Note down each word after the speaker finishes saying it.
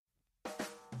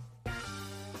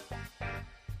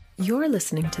You're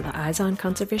listening to the Eyes on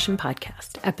Conservation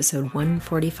podcast, episode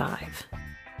 145.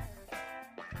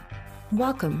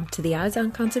 Welcome to the Eyes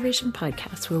on Conservation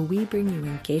podcast, where we bring you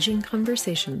engaging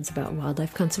conversations about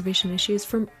wildlife conservation issues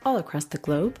from all across the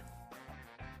globe.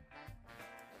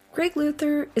 Greg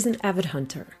Luther is an avid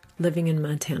hunter living in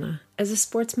Montana. As a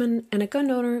sportsman and a gun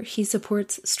owner, he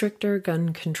supports stricter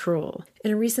gun control.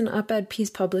 In a recent op-ed piece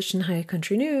published in High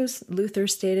Country News, Luther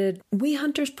stated, "We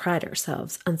hunters pride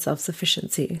ourselves on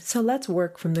self-sufficiency, so let's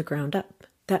work from the ground up.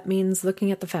 That means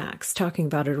looking at the facts, talking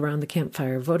about it around the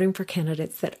campfire, voting for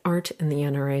candidates that aren't in the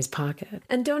NRA's pocket,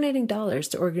 and donating dollars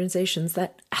to organizations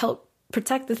that help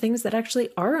protect the things that actually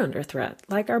are under threat,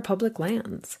 like our public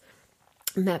lands."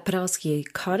 Matt Podolsky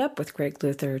caught up with Greg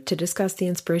Luther to discuss the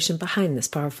inspiration behind this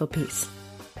powerful piece.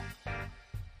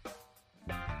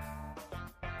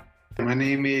 My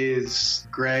name is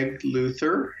Greg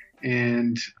Luther,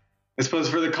 and I suppose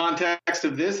for the context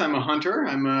of this, I'm a hunter.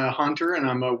 I'm a hunter and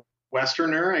I'm a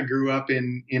Westerner. I grew up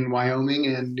in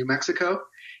Wyoming and New Mexico,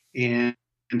 and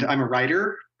I'm a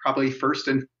writer, probably first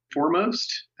and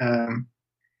foremost.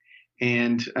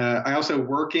 I also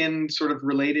work in sort of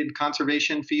related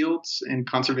conservation fields and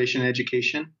conservation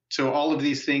education. So all of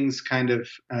these things kind of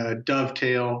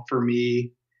dovetail for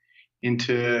me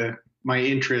into my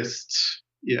interests.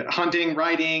 Yeah, hunting,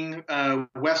 writing,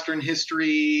 Western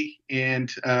history,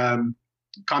 and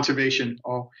conservation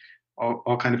all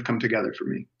kind of come together for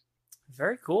me.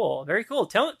 Very cool. Very cool.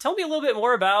 Tell me a little bit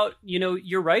more about,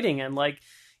 your writing and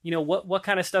what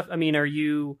kind of stuff. I mean, are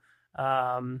you,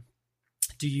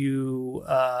 do you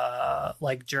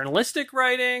like journalistic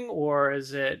writing, or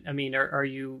is it, are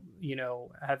you,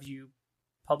 have you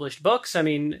published books? I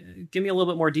mean, give me a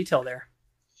little bit more detail there.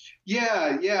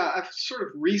 Yeah. I've sort of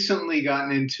recently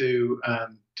gotten into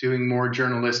doing more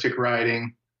journalistic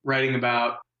writing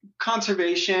about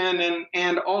conservation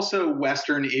and also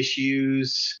Western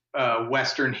issues,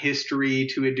 Western history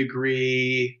to a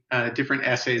degree, different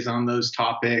essays on those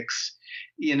topics.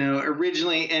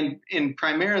 Originally and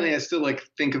primarily, I still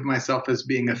think of myself as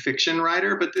being a fiction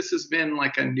writer, but this has been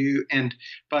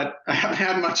but I haven't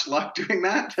had much luck doing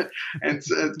that, and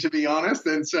to be honest.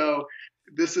 And so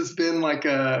this has been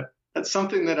that's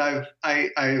something that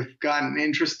I've gotten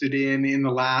interested in the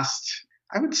last,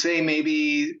 I would say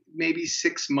maybe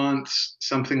 6 months,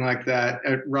 something like that,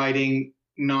 at writing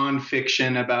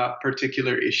nonfiction about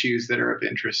particular issues that are of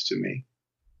interest to me.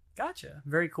 Gotcha.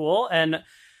 Very cool. And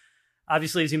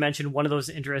obviously, as you mentioned, one of those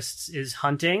interests is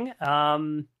hunting.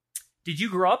 Did you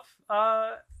grow up,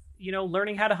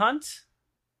 learning how to hunt?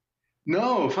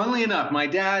 No, funnily enough, my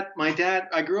dad,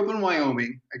 I grew up in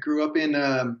Wyoming. I grew up in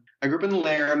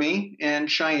Laramie and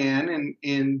Cheyenne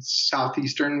in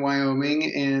southeastern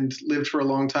Wyoming, and lived for a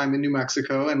long time in New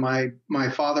Mexico. And my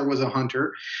father was a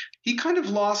hunter. He kind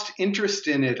of lost interest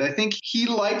in it. I think he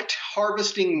liked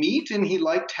harvesting meat and he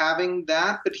liked having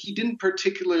that, but he didn't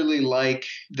particularly like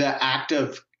the act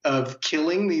of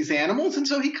killing these animals. And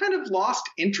so he kind of lost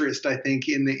interest, I think,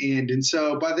 in the end. And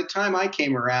so by the time I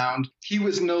came around, he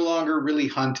was no longer really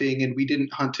hunting and we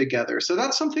didn't hunt together. So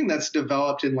that's something that's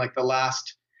developed in the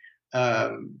last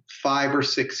 5 or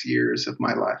 6 years of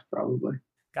my life, probably.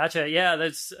 Gotcha. Yeah,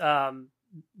 that's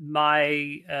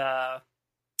my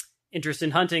interest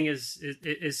in hunting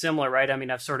is similar, right? I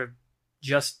mean, I've sort of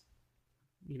just,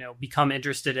 become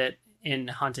interested in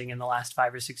hunting in the last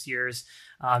 5 or 6 years.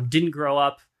 Didn't grow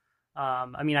up.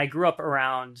 I grew up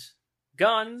around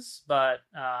guns, but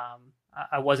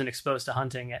I wasn't exposed to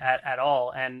hunting at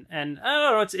all. And I don't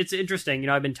know, it's interesting.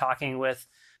 I've been talking with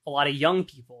a lot of young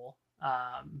people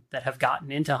that have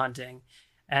gotten into hunting,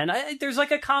 and there's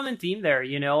a common theme there.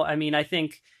 I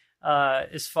think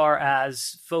as far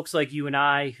as folks like you and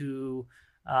I who,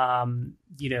 are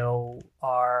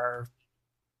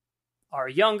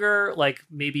younger,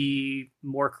 maybe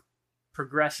more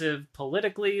progressive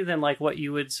politically than what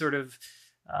you would sort of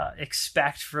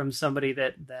expect from somebody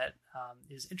that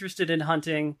is interested in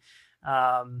hunting.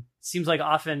 Seems like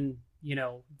often,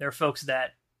 there are folks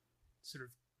that sort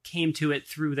of came to it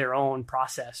through their own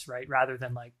process, right? Rather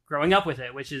than growing up with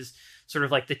it, which is sort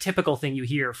of the typical thing you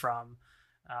hear from,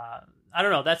 I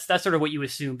don't know. That's sort of what you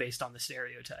assume based on the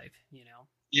stereotype,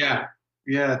 Yeah,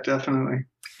 definitely.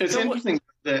 It's interesting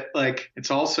that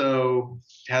it's also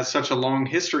has such a long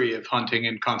history of hunting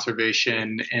and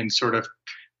conservation and sort of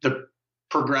the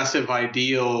progressive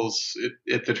ideals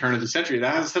at the turn of the century.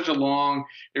 That has there's a long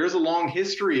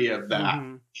history of that.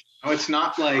 Mm-hmm. It's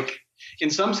not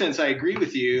in some sense, I agree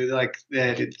with you,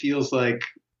 that it feels like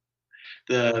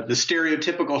the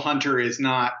stereotypical hunter is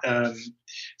not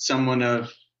someone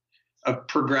of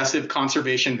progressive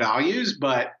conservation values,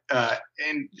 but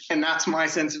and that's my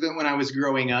sense of it when I was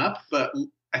growing up. But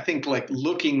I think like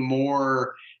looking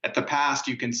more at the past,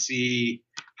 you can see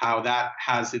how that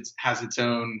has its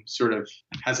own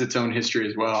history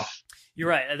as well. You're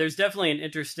right. There's definitely an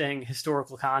interesting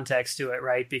historical context to it,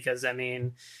 right? Because I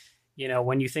mean, you know,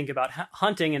 when you think about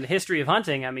hunting and the history of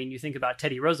hunting, I mean, you think about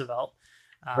Teddy Roosevelt,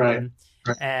 right.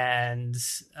 And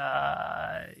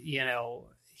you know,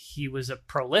 he was a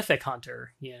prolific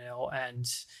hunter, you know,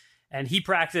 and he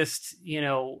practiced, you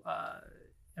know,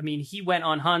 I mean, he went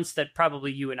on hunts that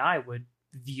probably you and I would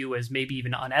view as maybe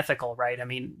even unethical, right? I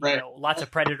mean, you know, lots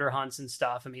of predator hunts and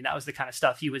stuff. I mean, that was the kind of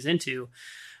stuff he was into.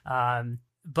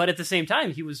 But at the same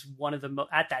time, he was one of the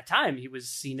at that time, he was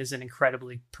seen as an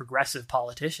incredibly progressive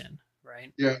politician,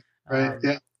 right? Yeah, right.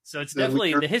 Yeah. So it's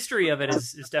definitely, the history of it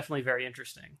is definitely very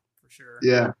interesting, for sure.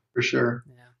 Yeah, for sure.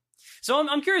 Yeah. So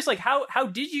I'm curious, like, how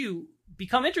did you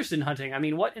become interested in hunting? I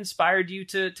mean, what inspired you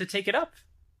to take it up?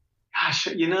 Gosh,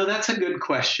 you know, that's a good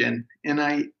question. And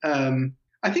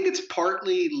I think it's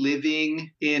partly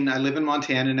I live in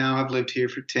Montana now. I've lived here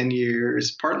for 10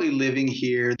 years, partly living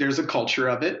here. There's a culture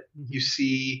of it.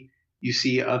 Mm-hmm. You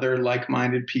see other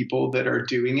like-minded people that are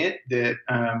doing it that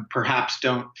perhaps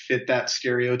don't fit that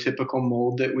stereotypical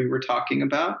mold that we were talking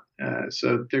about.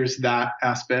 So there's that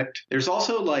aspect. There's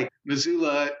also like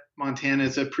Missoula, Montana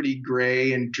is a pretty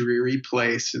gray and dreary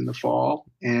place in the fall.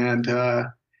 And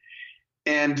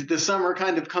the summer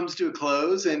kind of comes to a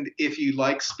close. And if you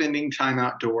like spending time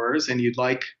outdoors and you'd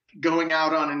like going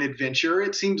out on an adventure,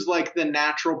 it seems like the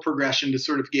natural progression to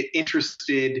sort of get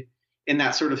interested in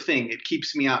that sort of thing. It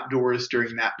keeps me outdoors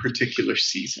during that particular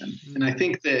season. Mm-hmm. And I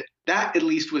think that at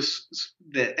least was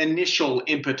the initial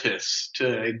impetus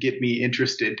to get me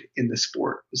interested in the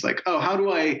sport. It was like, oh, how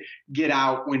do I get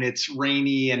out when it's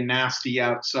rainy and nasty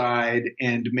outside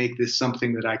and make this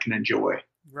something that I can enjoy?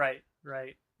 Right,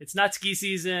 right. It's not ski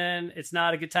season. It's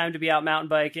not a good time to be out mountain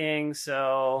biking.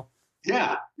 So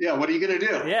yeah. What are you going to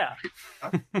do? Yeah.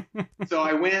 So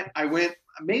I went,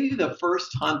 maybe the first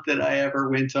hunt that I ever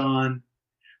went on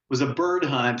was a bird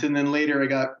hunt. And then later I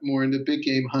got more into big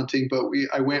game hunting, but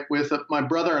I went with my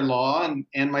brother-in-law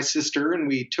and my sister, and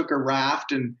we took a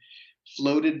raft and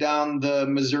floated down the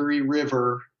Missouri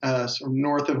River, so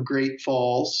north of Great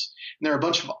Falls. And there are a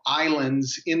bunch of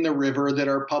islands in the river that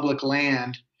are public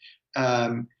land.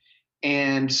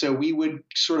 And so we would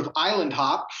sort of island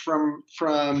hop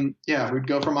we'd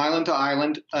go from island to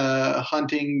island,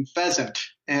 hunting pheasant,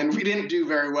 and we didn't do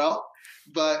very well,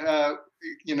 but,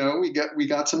 you know, we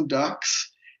got some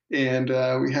ducks, and,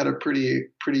 we had a pretty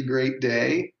great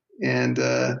day. And,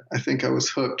 I think I was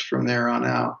hooked from there on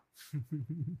out.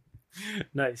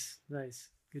 Nice.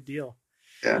 Good deal.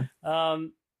 Yeah.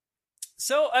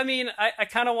 So, I mean, I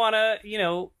kind of want to, you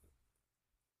know,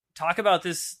 talk about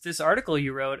this article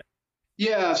you wrote.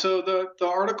 Yeah, so the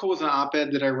article was an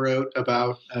op-ed that I wrote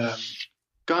about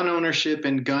gun ownership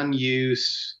and gun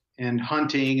use and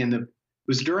hunting, and it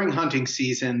was during hunting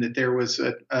season that there was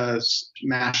a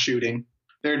mass shooting.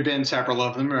 There had been several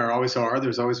of them. There always are.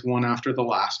 There's always one after the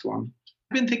last one.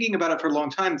 I've been thinking about it for a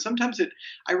long time. Sometimes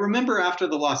I remember after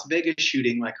the Las Vegas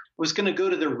shooting, like I was going to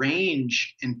go to the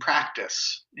range and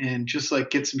practice and just like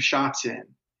get some shots in,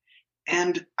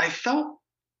 and I felt.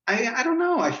 I don't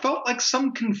know. I felt like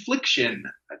some confliction,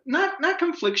 not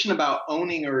confliction about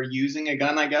owning or using a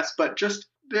gun, I guess, but just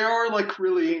they are like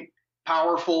really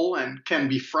powerful and can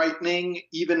be frightening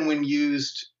even when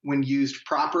used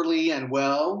properly and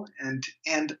well.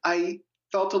 And I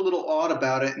felt a little odd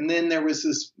about it. And then there was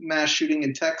this mass shooting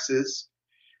in Texas,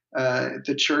 at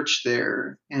the church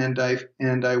there, and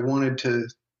I wanted to,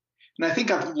 and I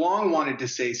think I've long wanted to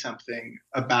say something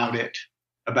about it,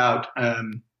 about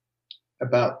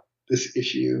this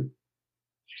issue.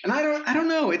 And I don't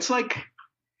know. It's like,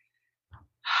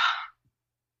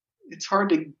 it's hard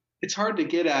to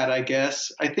get at, I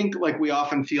guess. I think like we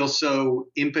often feel so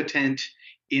impotent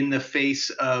in the face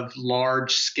of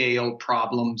large scale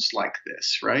problems like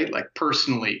this, right? Like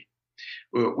personally,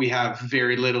 we have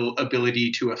very little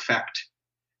ability to affect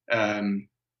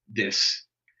this,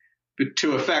 but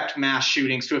to affect mass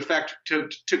shootings, to affect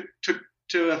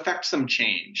some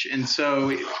change. And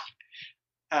so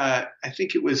I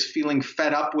think it was feeling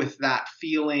fed up with that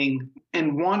feeling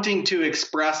and wanting to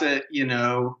express it, you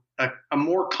know, a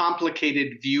more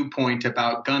complicated viewpoint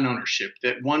about gun ownership,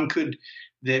 that one could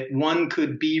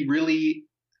be really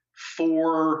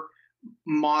for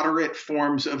moderate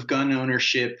forms of gun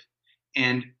ownership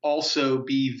and also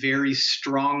be very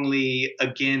strongly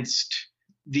against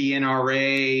the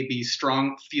NRA,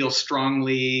 feel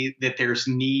strongly that there's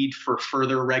need for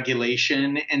further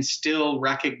regulation, and still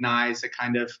recognize a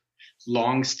kind of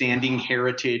longstanding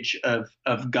heritage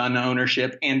of gun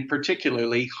ownership and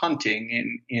particularly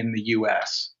hunting in the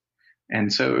U.S.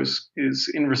 And so it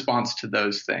was in response to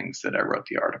those things that I wrote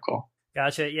the article.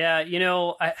 Gotcha. Yeah.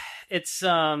 It's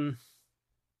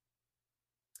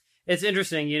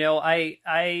interesting. I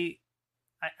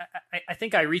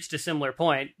think I reached a similar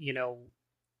point,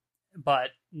 but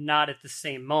not at the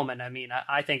same moment. I mean,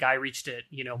 I think I reached it,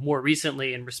 more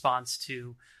recently in response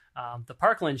to the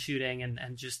Parkland shooting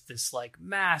and just this like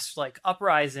mass like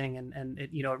uprising. And it,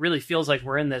 it really feels like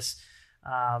we're in this,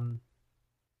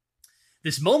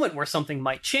 this moment where something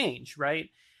might change. Right.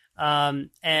 And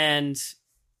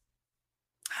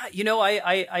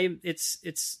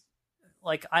it's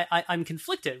like, I'm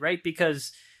conflicted, right?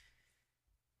 Because,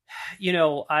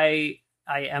 I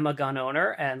am a gun owner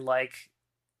and like,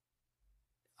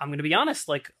 I'm going to be honest,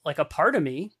 like a part of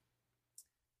me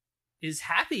is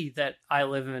happy that I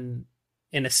live in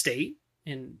a state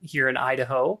here in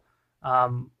Idaho,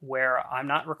 where I'm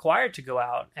not required to go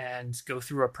out and go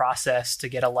through a process to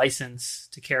get a license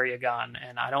to carry a gun.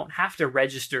 And I don't have to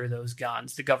register those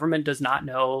guns. The government does not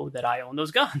know that I own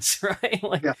those guns. Right.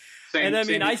 Like, yeah,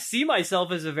 same. I see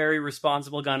myself as a very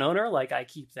responsible gun owner. Like I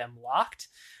keep them locked.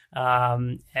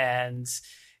 And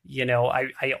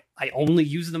I only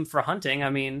use them for hunting. I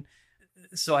mean,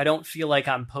 so I don't feel like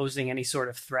I'm posing any sort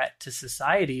of threat to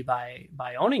society by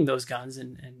owning those guns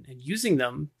and using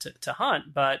them to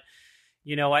hunt. But,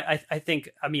 I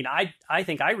think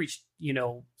I reached,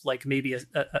 like maybe a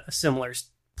similar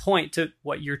point to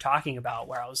what you're talking about,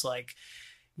 where I was like,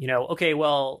 okay,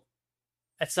 well,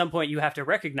 at some point you have to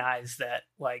recognize that,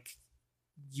 like,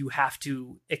 you have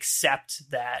to accept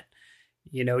that,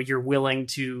 you're willing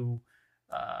to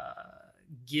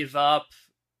give up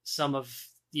some of,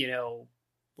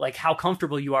 like how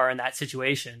comfortable you are in that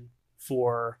situation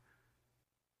for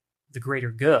the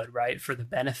greater good, right? For the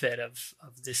benefit of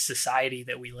this society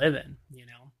that we live in,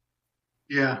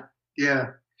 Yeah.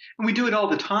 Yeah. And we do it all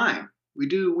the time. We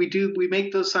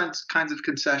make those kinds of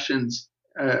concessions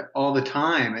all the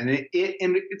time. And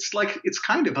it's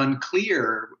kind of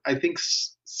unclear. I think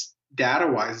data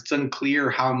wise, it's unclear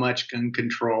how much gun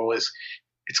control is.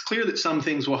 It's clear that some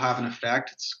things will have an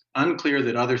effect. It's unclear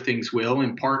that other things will,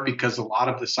 in part because a lot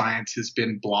of the science has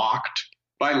been blocked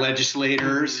by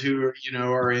legislators who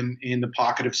are in the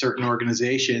pocket of certain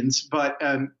organizations. But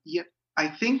I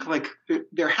think like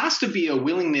there has to be a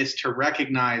willingness to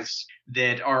recognize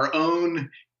that our own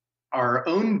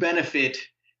benefit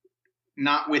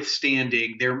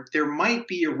notwithstanding, there might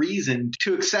be a reason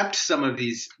to accept some of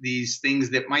these things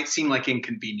that might seem like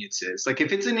inconveniences. Like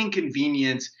if it's an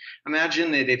inconvenience,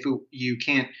 imagine that if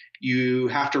you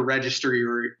have to register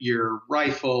your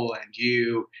rifle and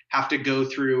you have to go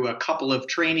through a couple of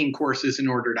training courses in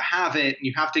order to have it, and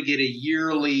you have to do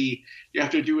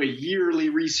a yearly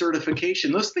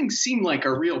recertification. Those things seem like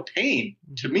a real pain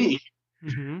to me.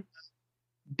 Mm-hmm.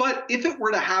 But if it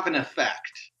were to have an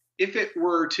effect, if it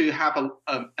were to have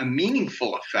a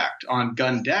meaningful effect on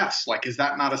gun deaths, like, is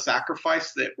that not a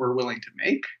sacrifice that we're willing to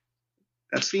make?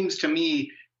 That seems to me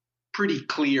pretty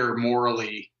clear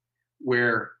morally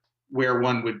where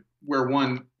one,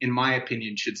 in my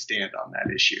opinion, should stand on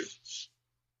that issue.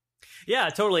 Yeah,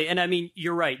 totally. And I mean,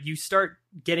 you're right. You start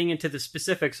getting into the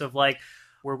specifics of like,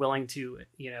 we're willing to,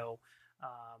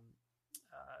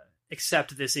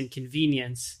 accept this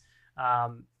inconvenience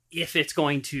if it's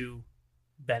going to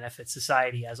benefit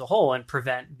society as a whole and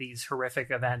prevent these horrific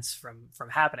events from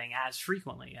happening as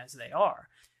frequently as they are.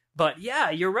 But yeah,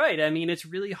 you're right. I mean, it's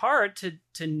really hard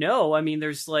to know. I mean,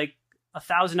 there's like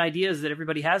 1,000 ideas that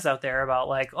everybody has out there about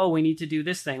like, oh, we need to do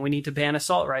this thing. We need to ban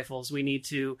assault rifles. We need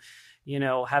to,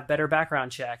 have better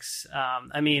background checks.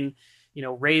 I mean,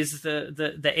 raise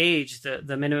the age,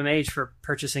 the minimum age for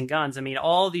purchasing guns. I mean,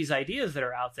 all these ideas that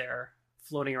are out there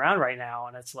floating around right now.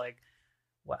 And it's like,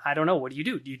 well, I don't know. What do you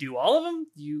do? Do you do all of them?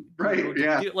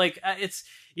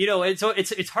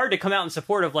 It's hard to come out in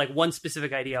support of like one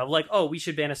specific idea of like, oh, we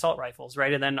should ban assault rifles.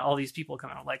 Right. And then all these people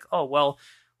come out like, oh, well,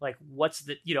 like, what's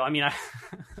the, I mean,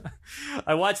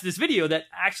 I watched this video that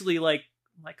actually like,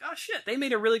 oh shit, they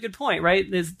made a really good point, right?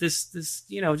 There's this,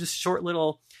 just short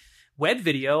little web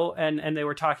video. And they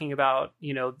were talking about,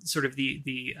 sort of the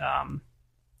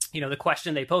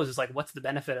question they pose is like, what's the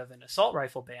benefit of an assault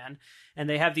rifle ban? And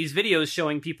they have these videos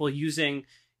showing people using,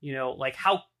 like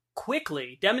how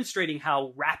quickly, demonstrating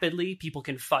how rapidly people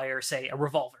can fire, say, a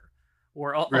revolver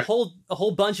or a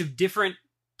whole bunch of different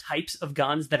types of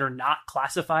guns that are not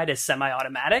classified as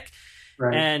semi-automatic.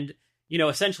 Right. And,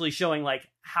 essentially showing like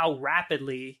how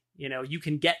rapidly, you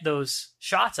can get those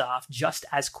shots off just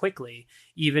as quickly,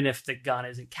 even if the gun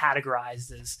isn't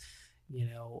categorized as,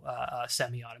 a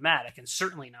semi-automatic, and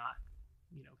certainly not,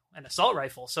 an assault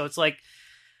rifle. So it's like,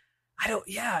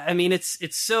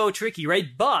 it's so tricky, right?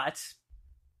 But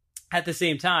at the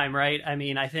same time, right? I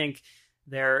mean, I think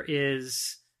there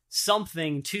is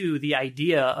something to the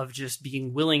idea of just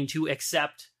being willing to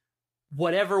accept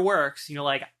whatever works,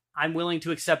 like I'm willing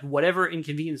to accept whatever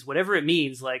inconvenience, whatever it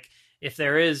means, like if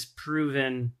there is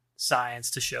proven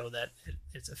science to show that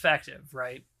it's effective,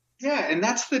 right? Yeah, and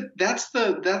that's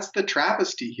the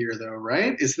travesty here, though,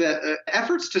 right? Is that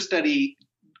efforts to study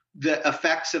the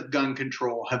effects of gun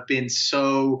control have been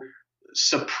so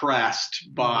suppressed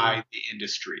by the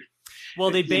industry. Well,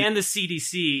 they banned the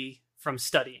CDC from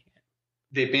studying it.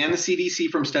 They banned the CDC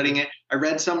from studying it. I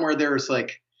read somewhere there was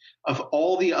like, of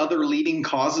all the other leading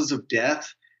causes of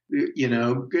death,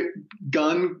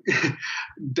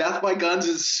 death by guns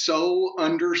is so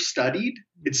understudied.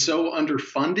 It's so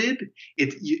underfunded.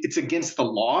 It's against the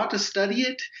law to study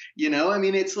it. I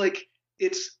mean, it's like,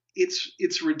 it's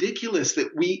ridiculous that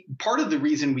part of the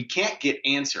reason we can't get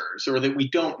answers, or that we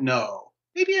don't know,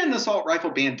 maybe an assault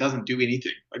rifle ban doesn't do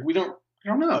anything. Like I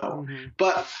don't know. Mm-hmm.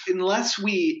 But unless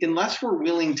we're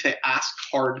willing to ask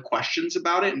hard questions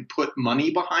about it and put money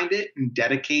behind it and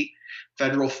dedicate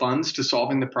federal funds to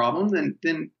solving the problem, then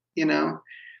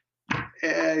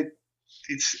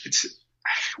it's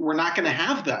we're not going to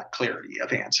have that clarity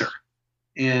of answer.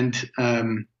 And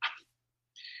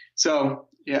so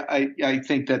yeah, I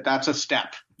think that's a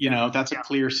step. That's a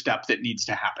clear step that needs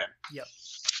to happen.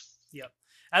 Yep,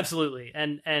 absolutely.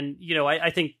 And I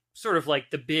think sort of like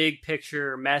the big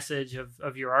picture message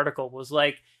of your article was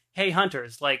like, hey,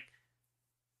 hunters, like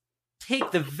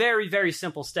take the very, very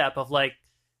simple step of like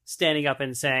standing up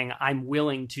and saying, I'm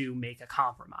willing to make a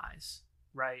compromise.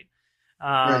 Right.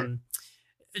 Right.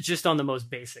 Just on the most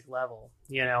basic level,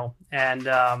 and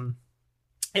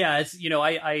it's,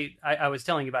 I was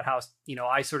telling you about how,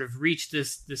 I sort of reached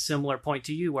this similar point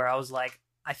to you where I was like,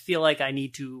 I feel like I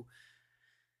need to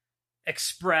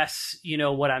express,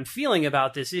 what I'm feeling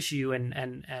about this issue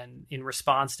and in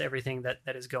response to everything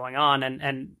that is going on.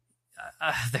 And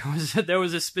there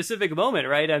was a specific moment,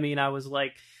 right? I mean, I was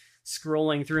like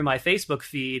scrolling through my Facebook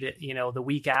feed, the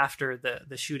week after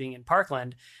the shooting in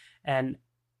Parkland. And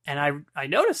I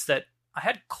noticed that I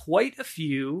had quite a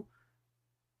few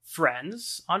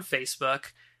friends on Facebook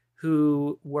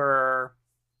who were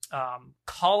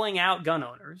calling out gun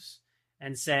owners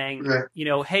and saying, right,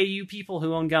 hey, you people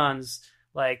who own guns,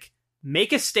 like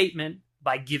make a statement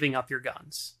by giving up your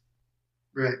guns.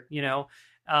 Right.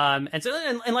 And so,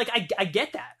 and like, I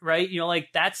get that, right?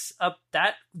 Like that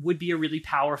would be a really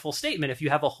powerful statement if you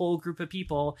have a whole group of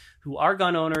people who are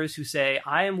gun owners who say,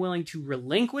 I am willing to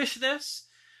relinquish this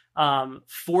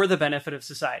for the benefit of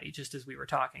society, just as we were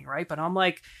talking, right? But I'm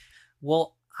like,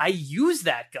 well, I use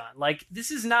that gun. Like, this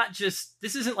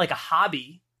isn't like a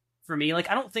hobby for me. Like,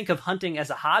 I don't think of hunting as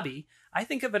a hobby. I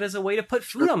think of it as a way to put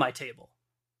food on my table.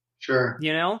 Sure.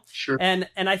 Sure. And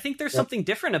I think there's something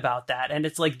different about that. And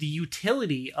it's like the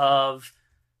utility of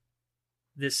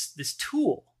this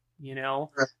tool,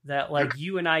 that like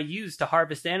you and I use to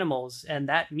harvest animals, and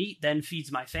that meat then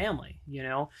feeds my family,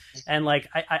 and like,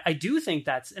 I do think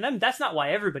that's not why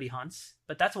everybody hunts,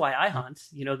 but that's why I hunt,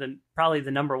 probably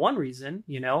the number one reason,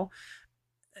 it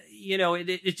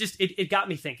got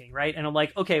me thinking. Right. And I'm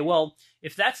like, okay, well,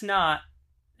 if that's not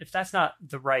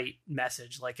the right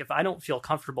message, like if I don't feel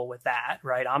comfortable with that,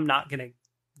 right, I'm not going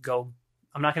to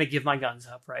give my guns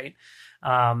up. Right.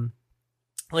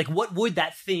 Like, what would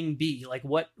that thing be? Like,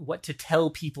 what to tell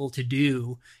people to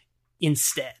do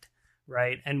instead,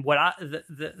 right? And what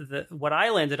I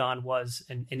landed on was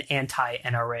an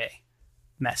anti-NRA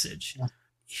message. Yeah.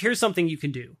 Here's something you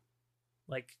can do.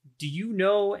 Like, do you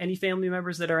know any family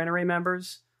members that are NRA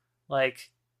members? Like,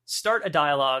 start a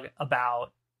dialogue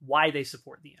about why they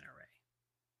support the NRA.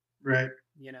 Right.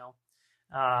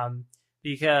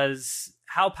 Because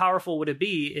how powerful would it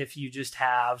be if you just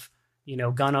have,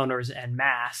 gun owners en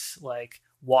masse, like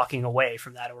walking away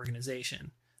from that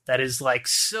organization? That is like,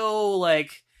 so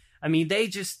like, I mean, the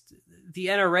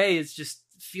NRA is just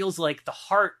feels like the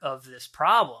heart of this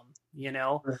problem,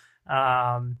 Right.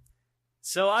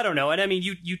 So I don't know. And I mean,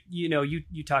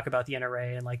 you talk about the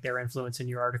NRA and like their influence in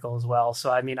your article as well.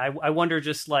 So, I mean, I wonder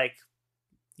just like,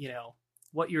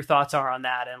 what your thoughts are on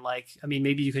that. And like, I mean,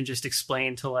 maybe you can just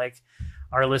explain to like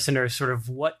our listeners sort of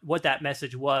what that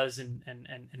message was and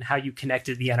how you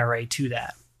connected the NRA to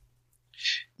that.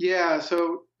 Yeah.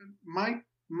 So my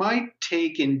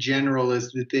take in general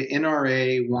is that the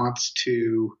NRA wants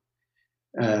to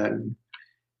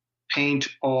paint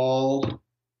all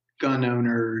gun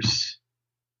owners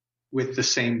with the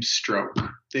same stroke.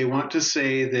 They want to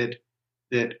say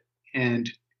that and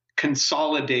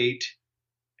consolidate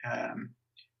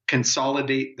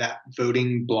that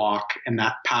voting block and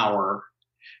that power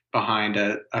behind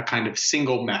a kind of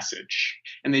single message.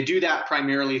 And they do that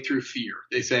primarily through fear.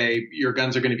 They say your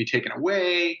guns are going to be taken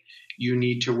away. You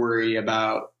need to worry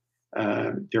about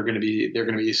they're going to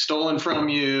be stolen from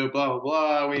you. Blah blah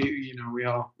blah.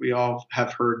 We all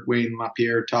have heard Wayne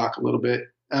LaPierre talk a little bit.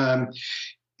 And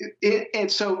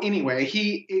so anyway,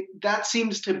 that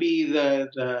seems to be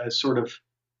the sort of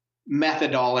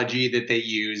methodology that they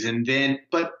use. And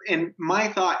my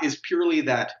thought is purely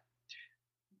that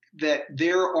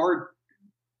there are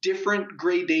different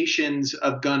gradations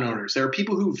of gun owners. There are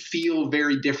people who feel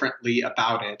very differently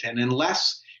about it. And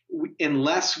unless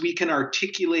we can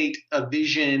articulate a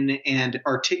vision and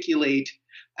articulate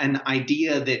an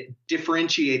idea that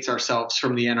differentiates ourselves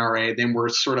from the NRA, then we're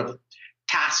sort of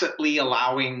tacitly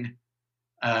allowing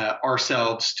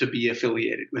ourselves to be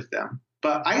affiliated with them.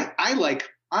 But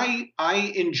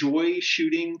I enjoy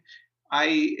shooting.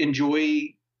 I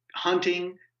enjoy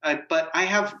hunting. But I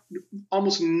have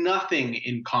almost nothing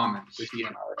in common with the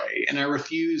NRA, and I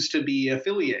refuse to be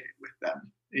affiliated with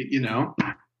them.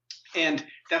 And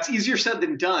that's easier said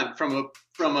than done from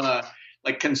a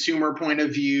like consumer point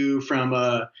of view, from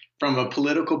a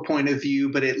political point of view.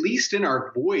 But at least in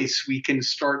our voice, we can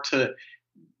start to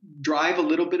drive a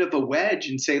little bit of a wedge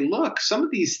and say, look, some of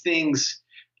these things,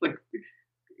 like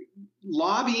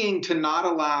lobbying to not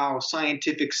allow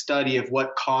scientific study of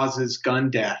what causes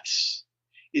gun deaths,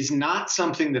 is not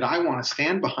something that I want to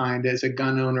stand behind as a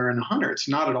gun owner and a hunter. It's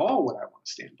not at all what I want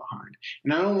to stand behind.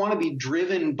 And I don't want to be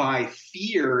driven by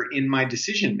fear in my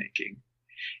decision making.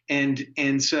 And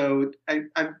so the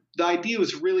idea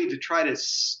was really to try to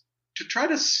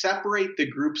separate the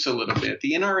groups a little bit.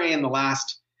 The NRA in the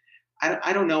last,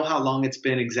 I don't know how long it's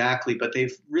been exactly, but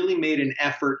they've really made an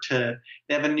effort they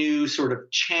have a new sort of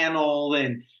channel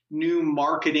and new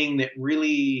marketing that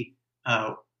really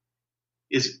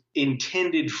is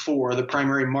intended for, the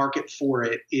primary market for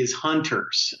it is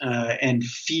hunters, and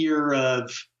fear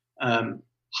of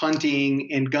hunting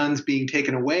and guns being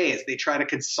taken away as they try to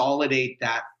consolidate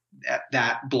that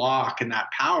block and that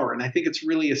power. And I think it's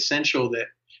really essential that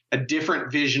a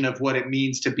different vision of what it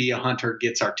means to be a hunter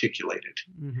gets articulated.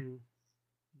 Mm-hmm. Mm-hmm.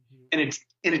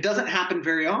 And it doesn't happen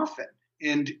very often.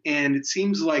 And it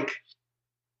seems like,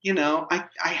 I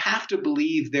have to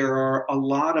believe there are a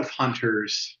lot of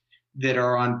hunters that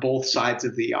are on both sides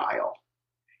of the aisle.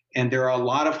 And there are a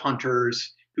lot of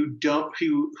hunters who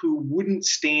wouldn't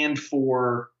stand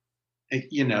for,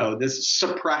 this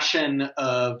suppression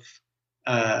of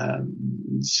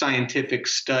scientific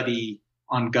study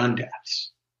on gun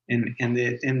deaths. And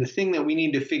the thing that we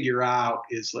need to figure out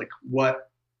is like, what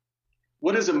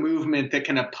is a movement that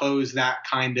can oppose that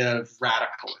kind of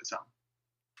radicalism?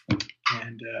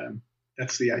 And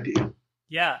that's the idea.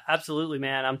 Yeah, absolutely,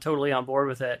 man. I'm totally on board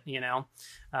with it.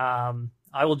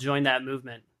 I will join that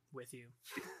movement with you.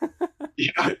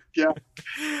 Yeah.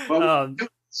 Well,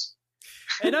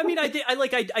 and I mean, I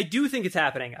do think it's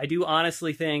happening. I do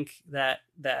honestly think that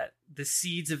the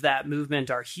seeds of that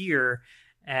movement are here.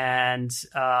 And,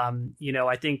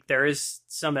 I think there is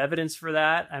some evidence for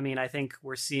that. I mean, I think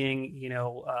we're seeing,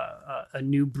 a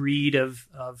new breed of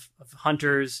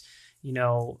hunters, in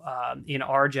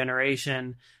our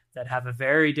generation that have a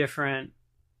very different,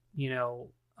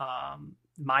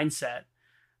 mindset.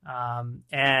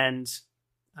 And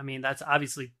I mean, that's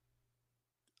obviously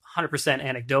 100%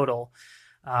 anecdotal.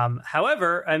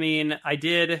 However, I mean, I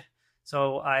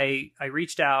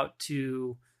reached out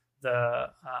to the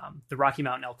Rocky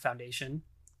Mountain Elk Foundation,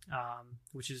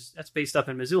 that's based up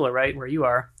in Missoula, right? Where you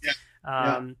are. Yeah.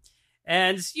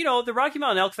 And, the Rocky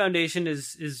Mountain Elk Foundation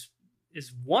is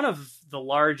one of the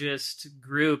largest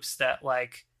groups that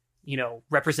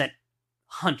represent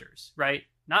hunters, right?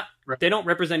 They don't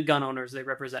represent gun owners. They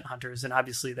represent hunters. And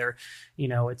obviously they're,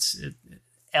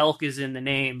 elk is in the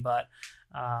name, but,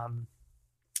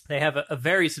 they have a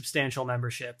very substantial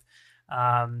membership,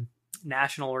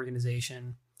 national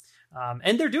organization.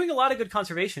 And they're doing a lot of good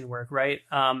conservation work, right?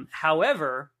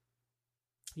 However,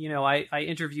 I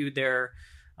interviewed their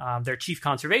chief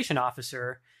conservation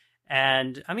officer,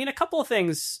 and I mean, a couple of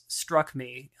things struck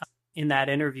me in that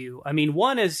interview. I mean,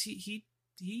 one is he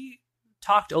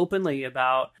talked openly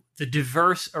about the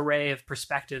diverse array of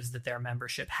perspectives that their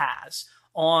membership has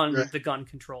on the gun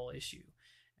control issue.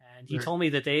 And he told me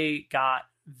that they got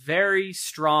very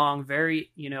strong,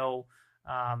 very,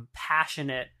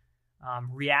 passionate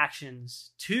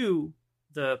reactions to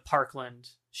the Parkland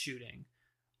shooting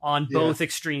on both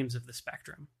extremes of the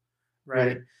spectrum,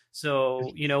 right?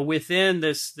 So, within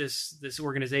this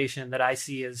organization that I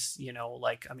see as,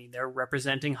 they're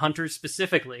representing hunters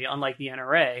specifically, unlike the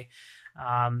NRA,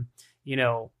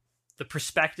 the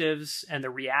perspectives and the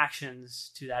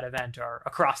reactions to that event are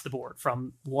across the board,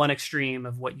 from one extreme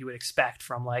of what you would expect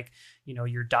from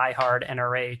your diehard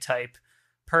NRA type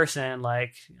person,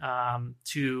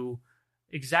 to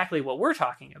exactly what we're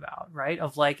talking about, right?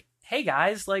 Of hey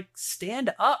guys,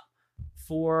 stand up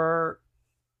for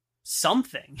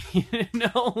something,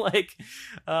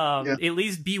 at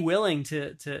least be willing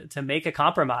to make a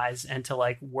compromise and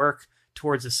to work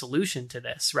towards a solution to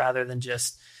this, rather than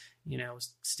just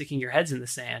sticking your heads in the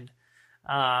sand.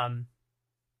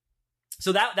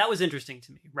 So that was interesting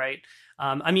to me, right?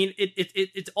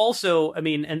 It's also,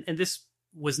 and this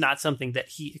was not something that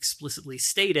he explicitly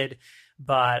stated,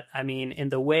 but in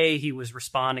the way he was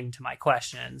responding to my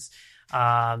questions,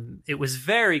 it was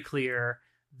very clear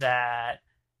that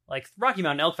Rocky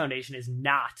Mountain Elk Foundation is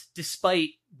not,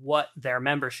 despite what their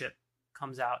membership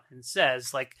comes out and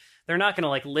says, they're not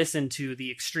going to listen to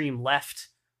the extreme left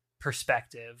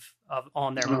perspective of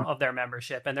their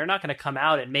membership, and they're not going to come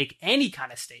out and make any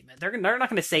kind of statement. They're not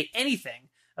going to say anything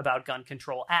about gun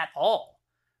control at all,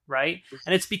 right?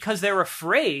 And it's because they're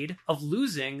afraid of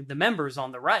losing the members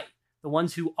on the right, the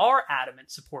ones who are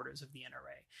adamant supporters of the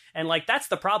NRA. And that's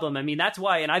the problem. That's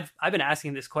why, and I've been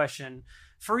asking this question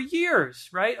for years,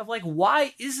 right? Of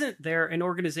why isn't there an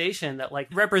organization that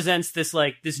represents this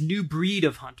this new breed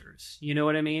of hunters? You know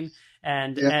what I mean?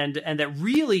 And that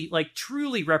really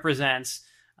truly represents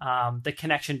the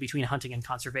connection between hunting and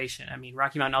conservation.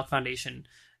 Rocky Mountain Elk Foundation,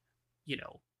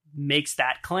 makes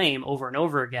that claim over and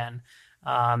over again,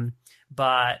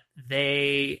 but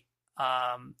they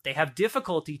have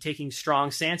difficulty taking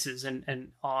strong stances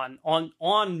and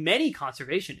on many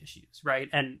conservation issues, right?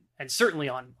 And certainly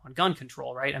on gun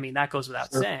control, right? That goes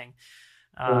without saying.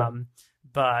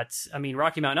 But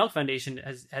Rocky Mountain Elk Foundation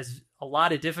has a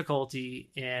lot of difficulty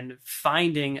in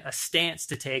finding a stance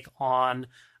to take on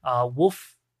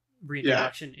wolf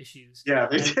reintroduction issues. Yeah,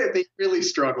 they really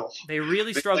struggle. They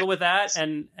really struggle with that,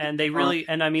 and they really,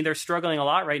 and they're struggling a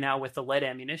lot right now with the lead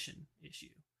ammunition issue.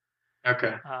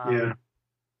 Okay.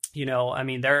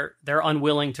 They're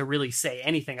unwilling to really say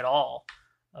anything at all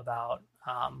about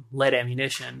lead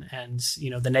ammunition and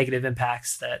the negative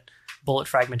impacts that bullet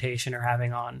fragmentation are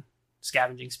having on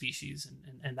scavenging species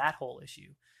and that whole issue.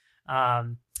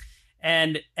 And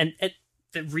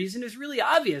the reason is really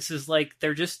obvious, is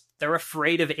they're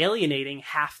afraid of alienating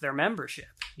half their membership,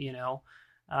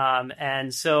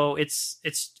 and so it's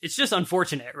just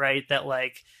unfortunate, right? That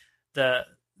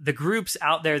the groups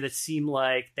out there that seem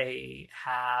like they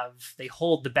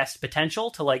hold the best potential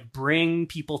to bring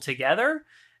people together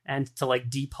and to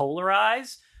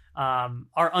depolarize,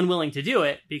 are unwilling to do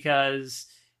it because,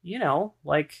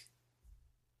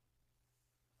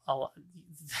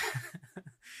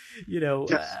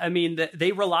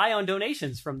 they rely on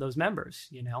donations from those members,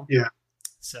 Yeah.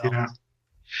 So.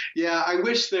 Yeah, I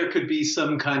wish there could be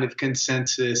some kind of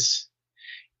consensus.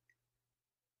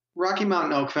 Rocky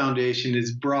Mountain Elk Foundation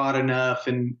is broad enough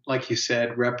and, like you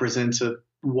said, represents a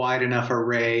wide enough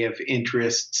array of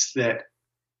interests that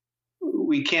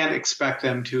we can't expect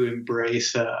them to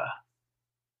embrace a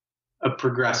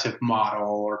progressive model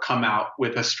or come out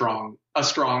with a strong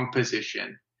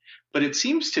position. But it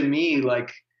seems to me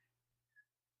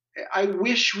I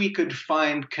wish we could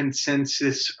find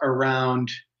consensus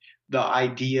around the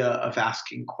idea of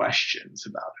asking questions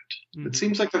about it. Mm-hmm. It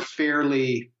seems like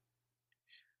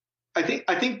I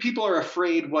think people are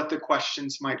afraid what the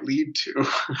questions might lead to.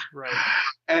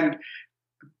 Right.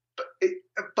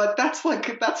 But that's not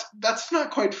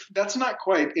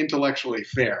quite intellectually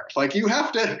fair. You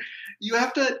have to,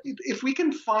 if we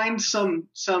can find some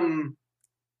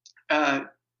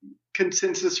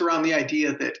consensus around the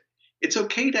idea that it's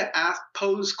okay to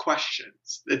pose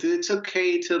questions, that it's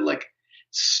okay to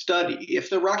study. If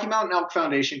the Rocky Mountain Elk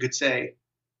Foundation could say,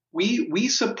 we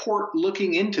support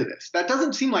looking into this, that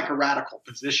doesn't seem like a radical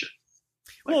position.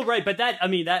 Well, right, but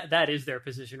that is their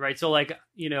position, right? So I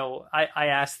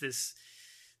asked this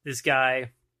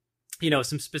guy,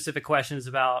 some specific questions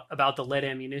about the lead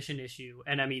ammunition issue,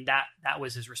 and that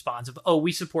was his response of, "Oh,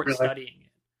 we support studying it,"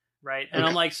 right? And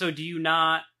okay. I'm so do you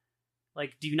not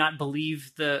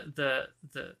believe the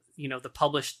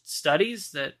published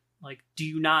studies that do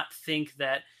you not think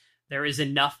that there is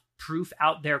enough proof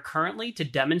out there currently to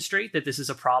demonstrate that this is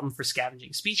a problem for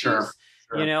scavenging species? Sure.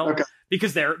 Okay.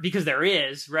 Because there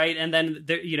is, right? And then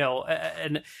there,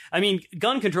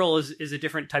 gun control is a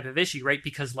different type of issue, right?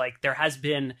 Because there has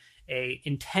been a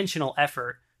intentional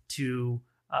effort to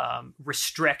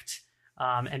restrict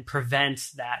and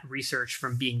prevent that research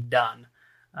from being done.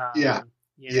 Yeah.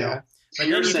 You know, but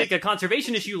then you take a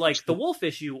conservation issue like the wolf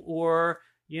issue, or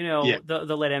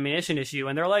the lead ammunition issue,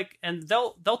 and they're like, and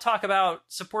they'll talk about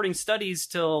supporting studies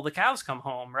till the cows come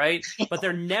home, right? But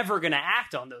they're never going to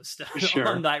act on those stuff,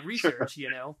 on that research,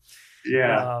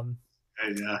 Yeah.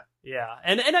 Yeah.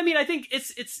 And I mean, I think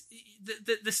it's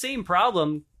the same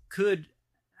problem could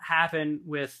happen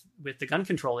with the gun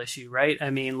control issue, right? I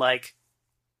mean, like,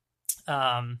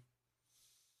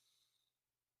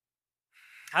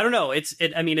 I don't know. It's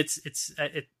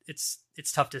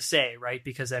tough to say, right?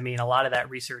 Because I mean, a lot of that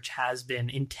research has been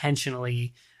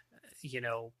intentionally,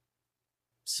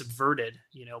 subverted,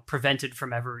 prevented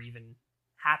from ever even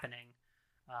happening.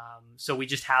 So we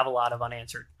just have a lot of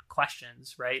unanswered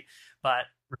questions, right? But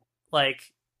like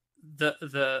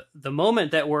the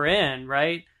moment that we're in,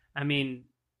 right? I mean,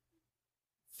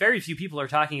 very few people are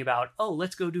talking about, oh,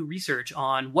 let's go do research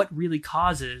on what really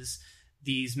causes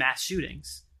these mass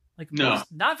shootings. Like,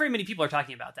 not very many people are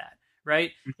talking about that,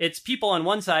 right? It's people on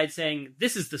one side saying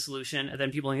this is the solution, and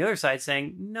then people on the other side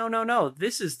saying no,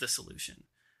 this is the solution,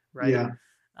 right?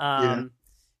 And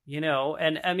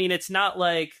I mean, it's not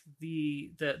like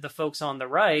the folks on the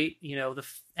right, the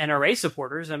NRA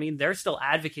supporters. I mean, they're still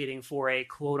advocating for a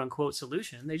quote unquote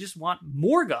solution. They just want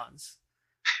more guns.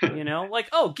 Like,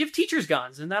 oh, give teachers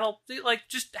guns, and that'll like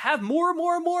just have more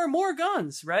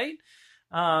guns, right?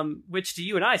 Which to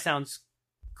you and I sounds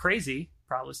crazy.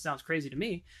 Probably sounds crazy to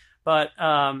me, but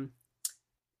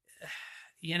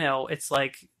it's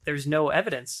like there's no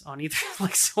evidence on either.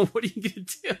 Like, so what are you gonna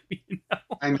do?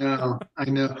 I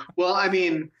know. Well, I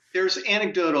mean, there's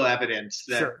anecdotal evidence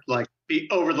that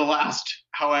over the last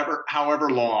however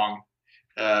long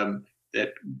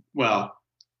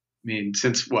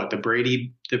since the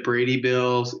Brady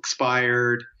bills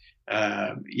expired,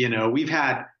 we've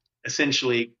had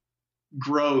essentially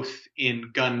growth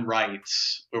in gun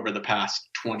rights over the past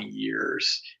 20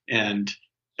 years. And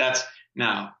that's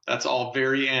all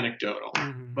very anecdotal,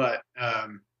 but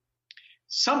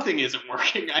something isn't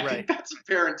working. I think that's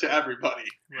apparent to everybody.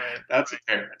 Right. That's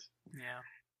apparent. Yeah.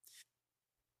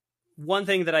 One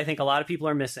thing that I think a lot of people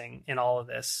are missing in all of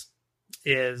this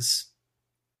is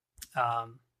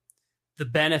the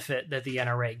benefit that the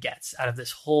NRA gets out of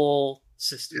this whole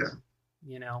system,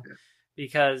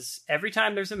 because every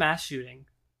time there's a mass shooting,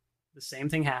 the same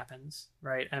thing happens,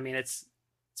 right? I mean, it's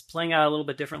playing out a little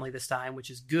bit differently this time, which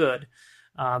is good.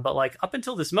 But like up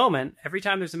until this moment, every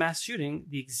time there's a mass shooting,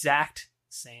 the exact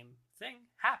same thing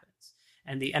happens.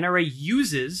 And the NRA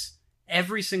uses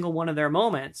every single one of their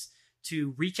moments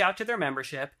to reach out to their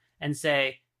membership and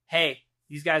say, hey,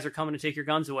 these guys are coming to take your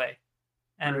guns away.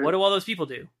 And what do all those people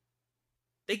do?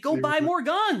 They go buy more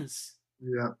guns.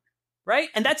 Yeah. Right?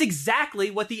 And that's exactly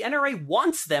what the NRA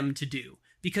wants them to do,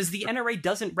 because the NRA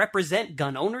doesn't represent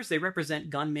gun owners. They represent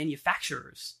gun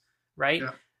manufacturers, right?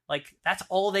 Yeah. Like, that's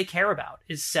all they care about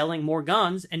is selling more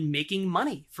guns and making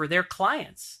money for their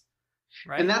clients.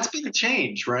 Right. And that's been a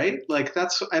change, right? Like,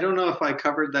 I don't know if I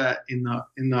covered that in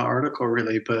the article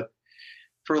really, but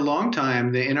for a long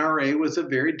time, the NRA was a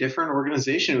very different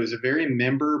organization. It was a very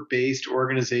member-based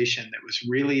organization that was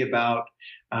really about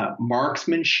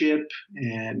marksmanship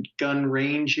and gun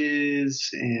ranges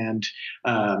and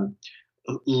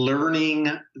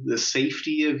learning the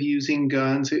safety of using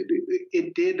guns.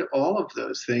 It did all of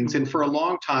those things. And for a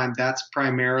long time, that's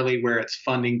primarily where its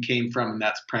funding came from, and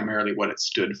that's primarily what it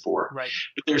stood for. Right.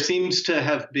 But there seems to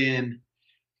have been,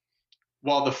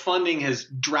 while the funding has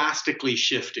drastically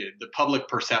shifted, the public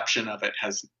perception of it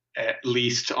has, at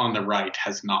least on the right,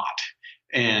 has not.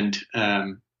 And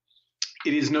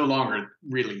it is no longer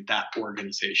really that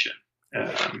organization.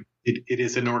 It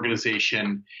is an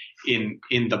organization in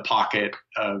the pocket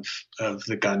of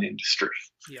the gun industry.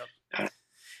 Yep.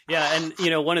 Yeah,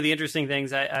 and one of the interesting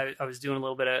things, I was doing a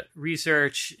little bit of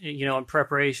research, in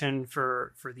preparation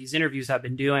for these interviews I've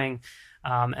been doing,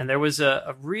 and there was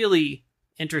a really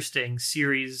interesting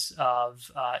series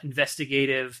of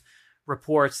investigative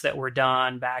reports that were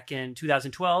done back in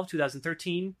 2012,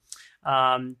 2013,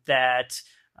 that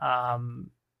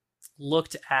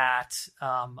looked at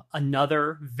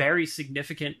another very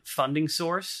significant funding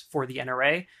source for the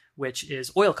NRA, which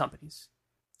is oil companies.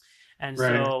 And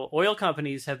so oil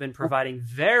companies have been providing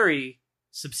very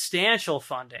substantial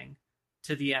funding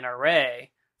to the NRA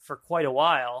for quite a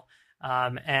while.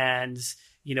 And,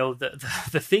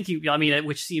 the thinking,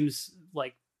 which seems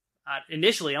like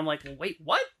initially I'm like, well, wait,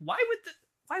 what? Why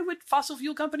would fossil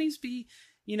fuel companies be,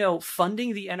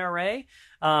 funding the NRA?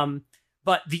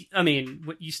 But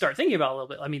what you start thinking about a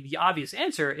little bit, the obvious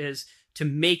answer is to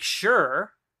make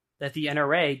sure that the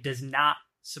NRA does not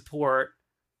support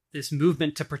this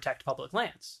movement to protect public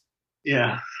lands.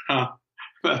 Yeah.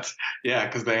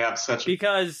 Because they have such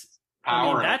because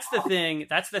power. I mean,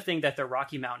 that's the thing that the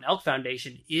Rocky Mountain Elk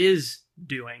Foundation is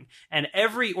doing. And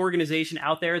every organization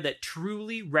out there that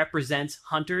truly represents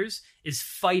hunters is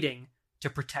fighting to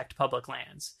protect public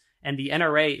lands. And the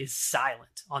NRA is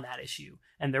silent on that issue.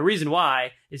 And the reason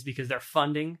why is because their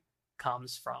funding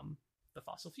comes from the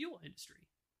fossil fuel industry.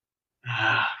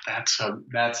 That's a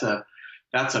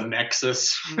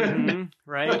nexus. Mm-hmm,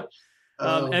 right?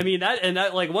 I mean,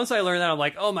 that like once I learned that, I'm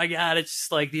like, oh my God, it's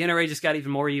just like the NRA just got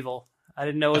even more evil. I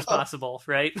didn't know it was possible,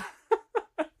 right?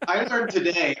 I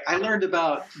learned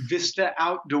about Vista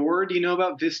Outdoor. Do you know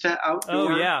about Vista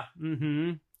Outdoor? Oh, yeah.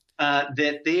 Mm-hmm.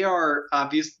 That they are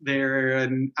they're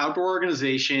an outdoor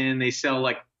organization. They sell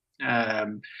like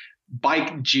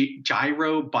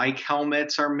gyro bike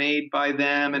helmets are made by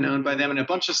them and owned by them, and a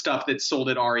bunch of stuff that's sold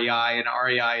at REI. And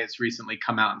REI has recently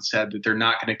come out and said that they're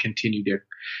not going to continue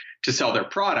to sell their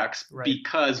products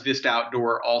because Vista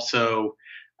Outdoor also,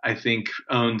 I think,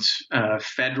 owns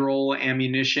Federal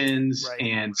Ammunitions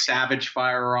and Savage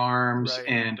Firearms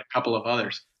and a couple of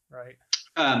others. Right.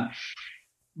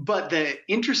 But the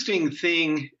interesting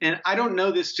thing, and I don't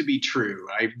know this to be true,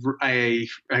 I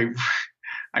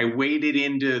waded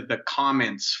into the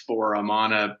comments forum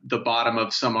on the bottom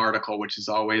of some article, which is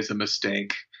always a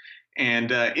mistake.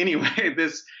 And anyway,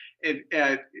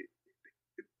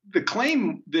 the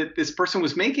claim that this person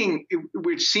was making,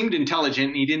 which seemed intelligent,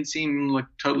 and he didn't seem like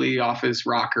totally off his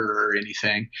rocker or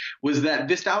anything, was that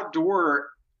Vista Outdoor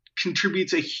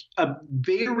contributes a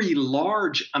very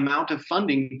large amount of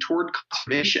funding toward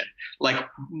conservation, like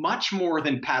much more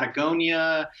than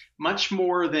Patagonia, much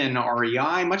more than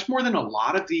REI, much more than a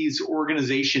lot of these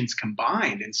organizations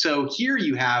combined. And so here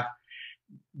you have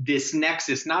this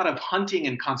nexus, not of hunting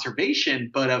and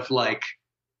conservation, but of like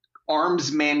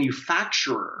arms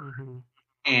manufacturer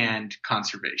and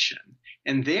conservation.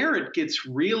 And there it gets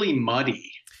really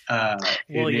muddy.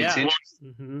 Absolutely.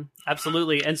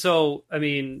 And so, I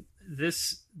mean,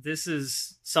 this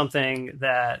is something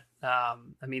that,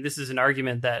 this is an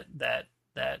argument that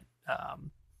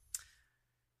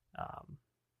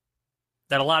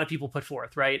a lot of people put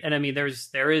forth. Right. And I mean,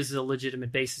 there is a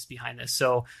legitimate basis behind this.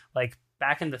 So like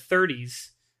back in the 30s,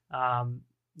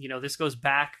 this goes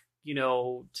back,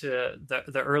 to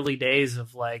the early days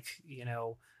of like,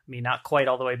 not quite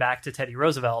all the way back to Teddy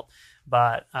Roosevelt,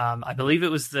 but I believe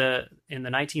it was in the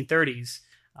 1930s.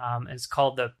 It's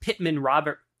called the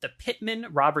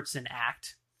Pittman-Robertson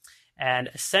Act, and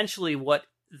essentially what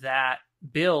that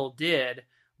bill did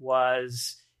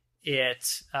was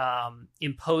it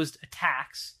imposed a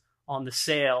tax on the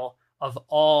sale of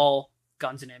all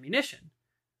guns and ammunition.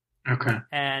 Okay,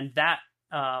 and that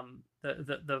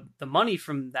the money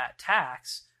from that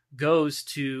tax goes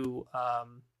to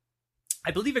I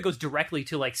believe it goes directly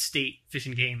to like state fish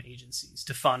and game agencies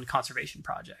to fund conservation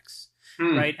projects.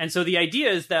 Right. And so the idea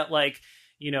is that like,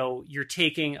 you're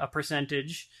taking a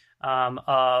percentage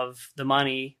of the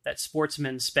money that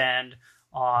sportsmen spend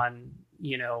on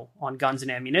guns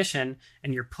and ammunition,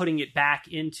 and you're putting it back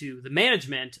into the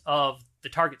management of the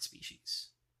target species.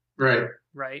 Right.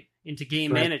 Right. Into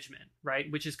game management, right.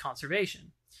 Which is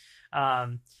conservation.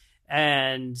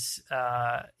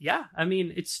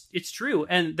 It's true.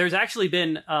 And there's actually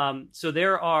been, so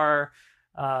there are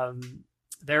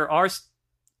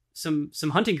some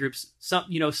hunting groups,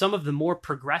 some of the more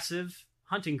progressive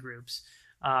hunting groups,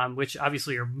 which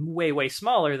obviously are way, way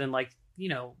smaller than like,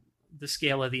 the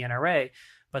scale of the NRA,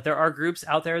 but there are groups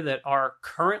out there that are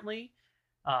currently,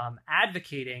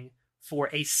 advocating for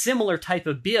a similar type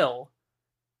of bill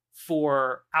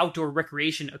for outdoor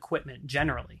recreation equipment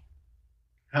generally.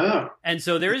 Oh. And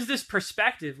so there is this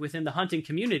perspective within the hunting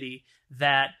community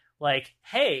that like,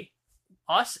 hey,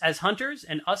 us as hunters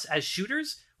and us as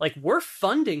shooters, like we're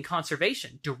funding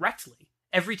conservation directly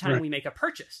every time we make a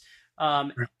purchase.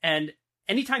 And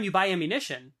anytime you buy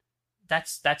ammunition,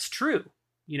 that's true.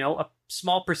 A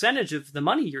small percentage of the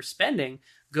money you're spending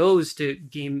goes to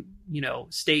game,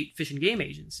 state fish and game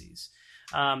agencies.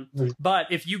 But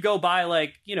if you go buy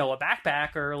like, a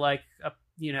backpack or like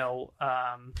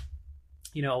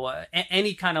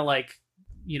any kind of like,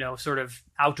 sort of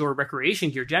outdoor recreation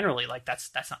gear generally, like that's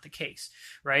not the case.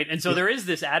 Right. And so there is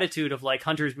this attitude of like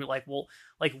hunters be like, well,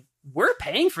 like we're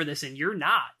paying for this and you're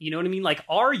not, you know what I mean? Like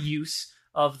our use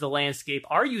of the landscape,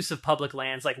 our use of public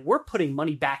lands, like we're putting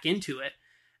money back into it.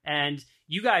 And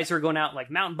you guys are going out like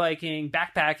mountain biking,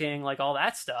 backpacking, like all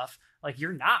that stuff. Like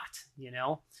you're not,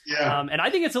 Yeah. And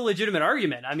I think it's a legitimate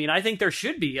argument. I mean, I think there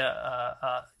should be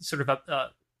a sort of a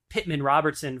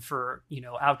Pittman-Robertson for,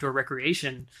 outdoor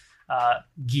recreation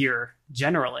gear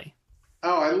generally.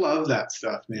 Oh, I love that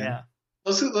stuff, man. Yeah.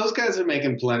 Those guys are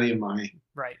making plenty of money.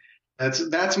 Right.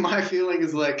 That's my feeling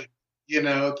is like,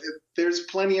 there's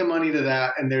plenty of money to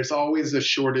that, and there's always a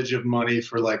shortage of money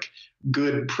for like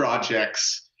good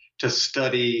projects to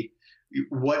study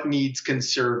what needs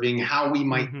conserving, how we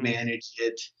might manage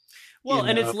it. Well,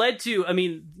 and it's led to, I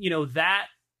mean, that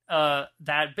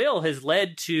bill has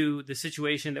led to the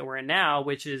situation that we're in now,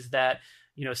 which is that,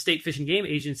 state fish and game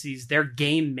agencies, their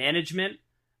game management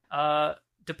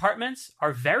departments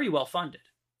are very well funded,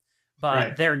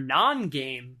 but their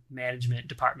non-game management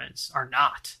departments are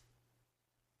not.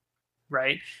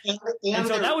 Right. And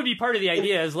so that would be part of the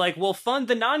idea is like, we'll fund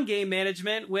the non-game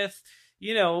management with,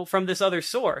 from this other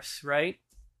source. Right.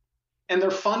 And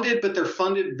they're funded, but they're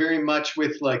funded very much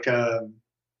with like a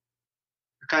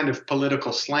kind of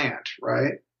political slant,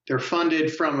 right? They're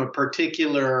funded from a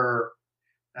particular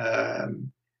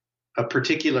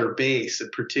base, a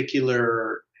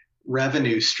particular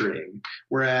revenue stream.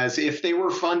 Whereas if they were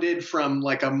funded from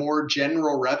like a more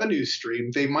general revenue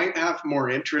stream, they might have more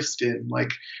interest in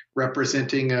like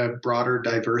representing a broader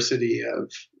diversity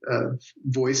of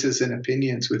voices and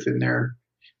opinions within their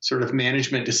sort of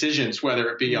management decisions, whether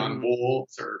it be on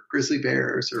wolves or grizzly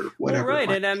bears or whatever. Well, right.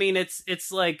 And I mean,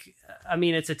 it's like,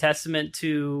 it's a testament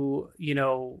to,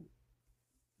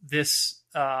 this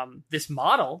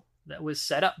model that was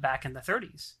set up back in the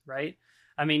 30s. Right.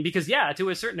 I mean, because to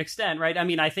a certain extent, right. I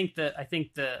mean, I think the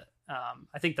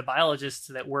biologists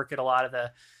that work at a lot of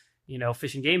the,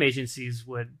 fish and game agencies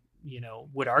would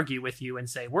argue with you and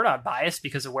say, we're not biased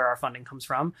because of where our funding comes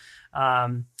from.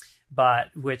 But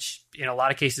which in a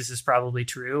lot of cases is probably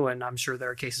true. And I'm sure there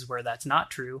are cases where that's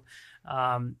not true.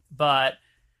 But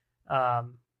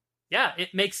it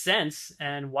makes sense.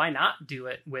 And why not do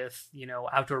it with,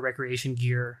 outdoor recreation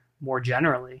gear more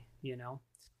generally,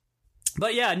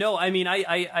 But I mean,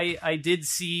 I did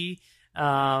see,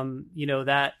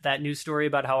 that news story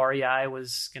about how REI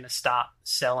was going to stop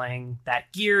selling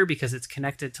that gear because it's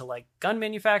connected to like gun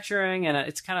manufacturing. And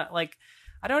it's kind of like,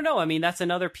 I don't know. I mean, that's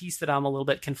another piece that I'm a little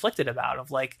bit conflicted about of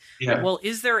like, well,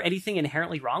 is there anything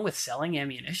inherently wrong with selling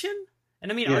ammunition?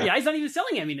 And I mean, REI's not even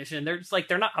selling ammunition. They're just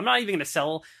like, I'm not even going to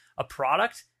sell a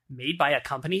product made by a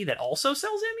company that also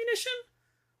sells ammunition.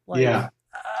 Like,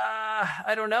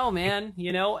 I don't know, man.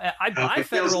 I buy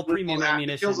federal premium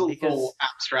ammunition. It feels a little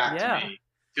abstract to me.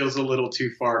 It feels a little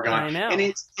too far gone. I know. And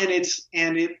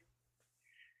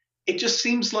it just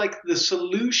seems like the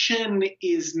solution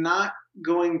is not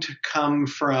going to come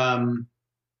from.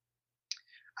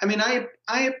 I mean, I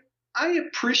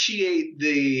appreciate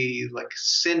the like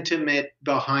sentiment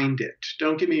behind it.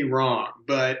 Don't get me wrong,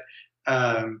 but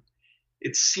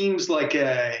it seems like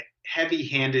a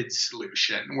heavy-handed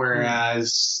solution,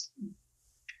 whereas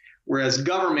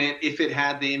government, if it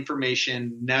had the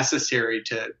information necessary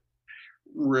to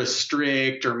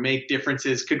restrict or make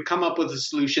differences, could come up with a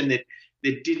solution that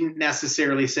didn't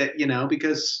necessarily say,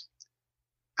 because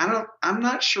I'm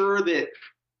not sure that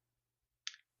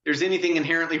there's anything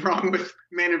inherently wrong with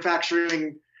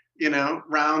manufacturing,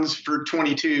 rounds for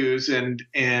 22s and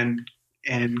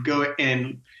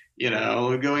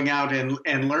going out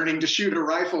and learning to shoot a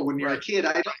rifle when you're a kid.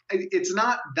 It's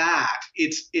not that.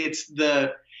 It's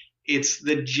the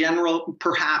general,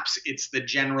 perhaps it's the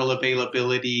general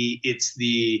availability. It's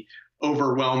the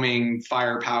overwhelming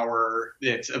firepower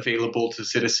that's available to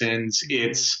citizens.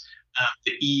 It's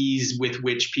the ease with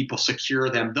which people secure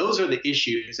them. Those are the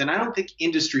issues. And I don't think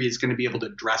industry is going to be able to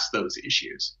address those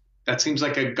issues. That seems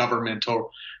like a governmental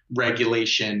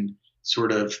regulation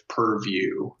sort of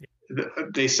purview.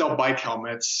 They sell bike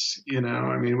helmets, I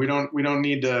mean, we don't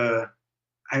need to,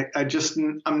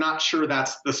 I'm not sure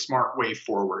that's the smart way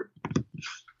forward.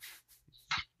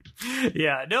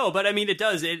 Yeah, no, but I mean, it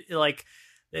does.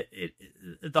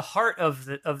 The heart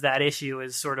of that issue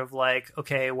is sort of like,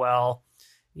 okay, well,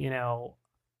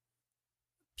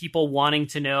 people wanting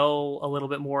to know a little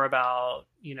bit more about,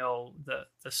 the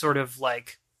sort of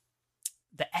like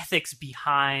the ethics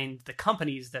behind the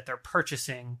companies that they're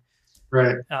purchasing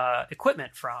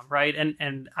equipment from. Right.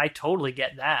 And I totally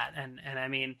get that. And I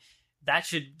mean,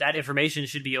 that information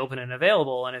should be open and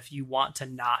available. And if you want to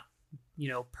not,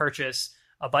 purchase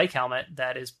a bike helmet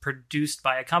that is produced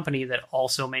by a company that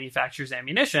also manufactures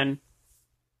ammunition,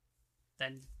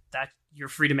 then that you're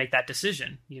free to make that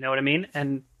decision. You know what I mean?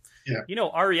 And,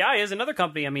 REI is another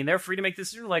company. I mean, they're free to make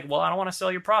this decision. Like, well, I don't want to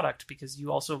sell your product because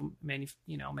you also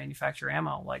manufacture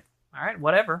ammo. Like, all right,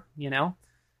 whatever,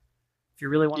 if you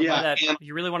really want to buy that, if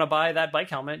you really want to buy that bike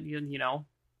helmet,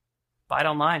 buy it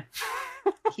online.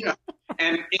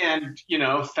 And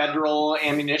federal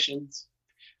ammunitions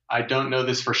I don't know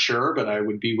this for sure, but I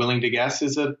would be willing to guess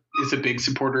is a big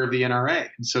supporter of the NRA,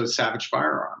 and so is Savage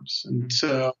Firearms, and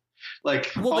so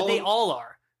like but they all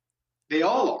are. They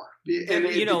all are. And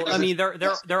I mean,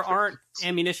 there aren't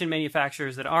ammunition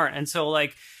manufacturers that aren't, and so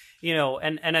like,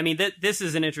 and I mean this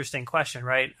is an interesting question,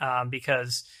 right?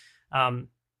 Because I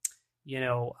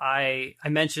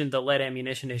mentioned the lead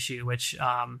ammunition issue, which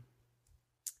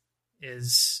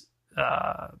is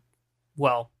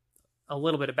well, a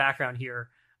little bit of background here.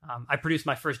 I produced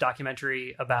my first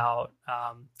documentary about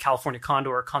California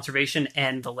condor conservation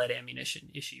and the lead ammunition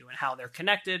issue and how they're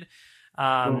connected,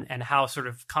 and how sort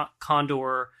of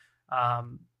condor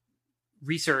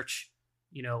research,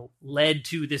 led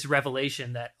to this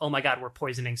revelation that, oh my God, we're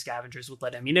poisoning scavengers with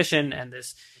lead ammunition. And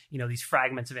this, these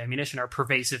fragments of ammunition are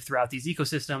pervasive throughout these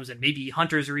ecosystems. And maybe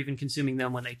hunters are even consuming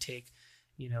them when they take,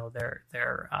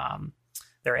 their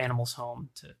animals home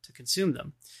to consume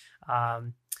them.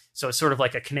 So it's sort of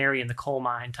like a canary in the coal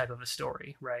mine type of a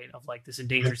story, right? Of like this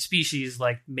endangered species,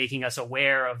 like making us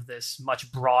aware of this much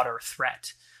broader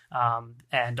threat,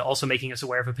 and also making us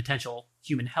aware of a potential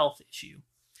human health issue.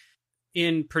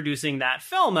 In producing that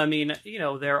film, I mean,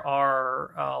 there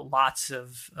are lots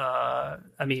of,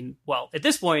 at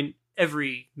this point,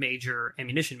 every major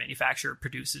ammunition manufacturer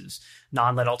produces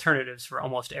non-lead alternatives for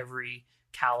almost every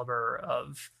caliber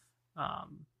of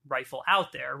rifle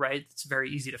out there, right? It's very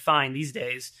easy to find these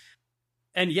days.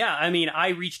 And yeah, I mean, I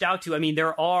reached out to,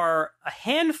 there are a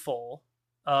handful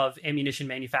of ammunition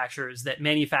manufacturers that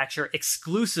manufacture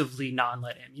exclusively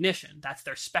non-lead ammunition. That's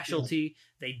their specialty.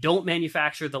 Yeah. They don't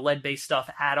manufacture the lead-based stuff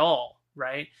at all,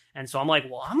 right? And so I'm like,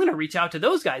 well, I'm going to reach out to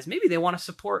those guys. Maybe they want to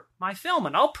support my film,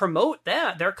 and I'll promote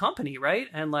their company, right?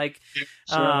 And like,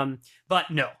 sure. But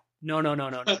no.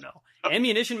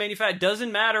 Ammunition manufacturer,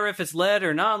 doesn't matter if it's lead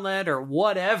or non-lead or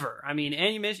whatever. I mean,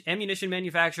 ammunition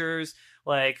manufacturers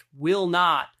like will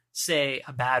not say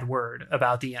a bad word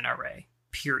about the NRA,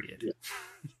 period.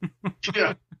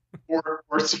 Yeah. Or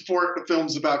support the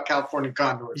films about California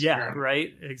condors. Yeah, apparently.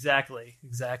 Right. Exactly.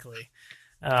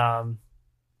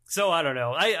 So I don't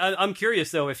know. I'm curious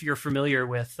though, if you're familiar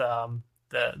with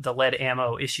the lead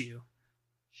ammo issue.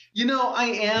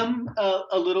 I am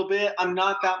a little bit. I'm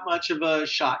not that much of a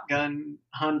shotgun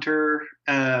hunter.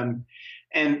 And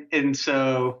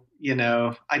so,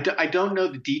 I don't know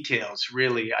the details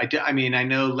really. I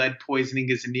know lead poisoning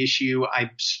is an issue.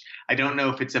 I don't know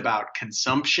if it's about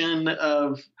consumption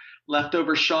of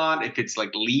leftover shot, if it's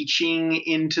like leaching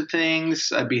into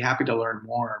things. I'd be happy to learn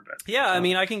more. But yeah,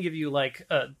 I can give you like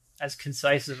as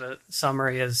concise of a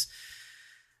summary as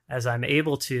I'm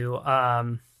able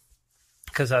to.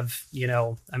 Because I've,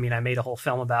 I made a whole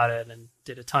film about it and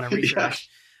did a ton of research.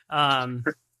 Yeah.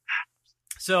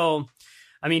 So,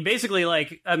 basically,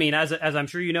 as I'm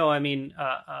sure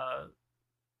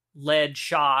lead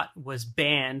shot was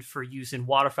banned for use in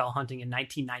waterfowl hunting in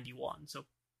 1991. So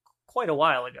quite a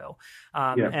while ago.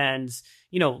 And,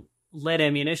 lead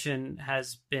ammunition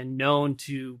has been known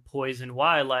to poison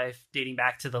wildlife dating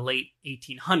back to the late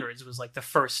 1800s. It was like the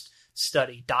first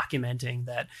study documenting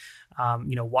that,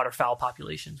 waterfowl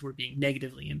populations were being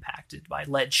negatively impacted by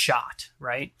lead shot,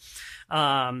 right?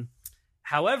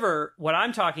 However, what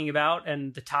I'm talking about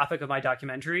and the topic of my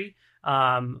documentary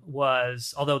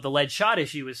was, although the lead shot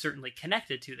issue is certainly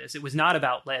connected to this, it was not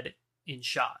about lead in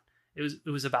shot. It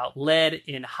was about lead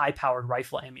in high-powered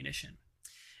rifle ammunition.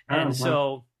 And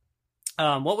so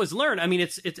what was learned,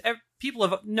 it's people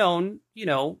have known,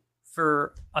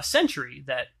 for a century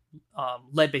that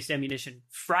lead-based ammunition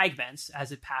fragments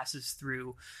as it passes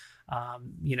through,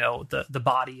 the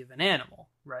body of an animal,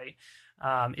 right?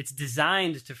 It's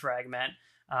designed to fragment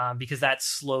because that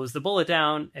slows the bullet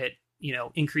down. It,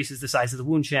 increases the size of the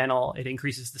wound channel. It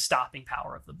increases the stopping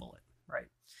power of the bullet, right?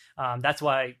 That's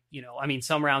why,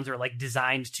 some rounds are like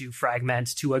designed to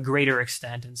fragment to a greater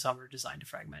extent, and some are designed to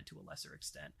fragment to a lesser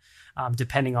extent,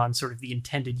 depending on sort of the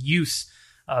intended use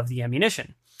of the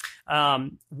ammunition.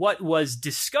 What was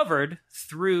discovered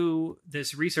through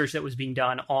this research that was being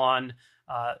done on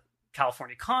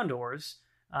California condors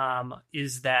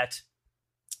is that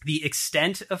the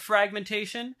extent of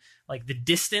fragmentation, like the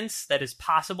distance that is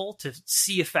possible to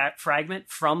see a fragment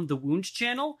from the wound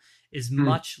channel, is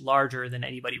much larger than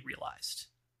anybody realized.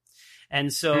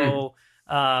 And so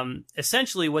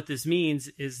essentially what this means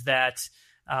is that,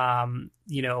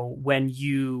 when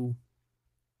you,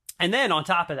 and then on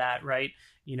top of that, right,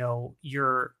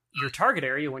 your target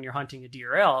area when you're hunting a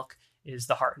deer or elk is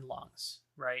the heart and lungs,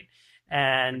 right?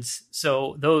 And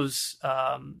so those,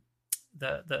 the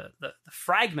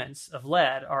fragments of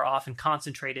lead are often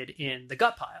concentrated in the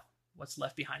gut pile, what's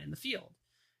left behind in the field.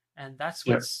 And that's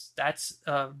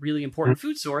a really important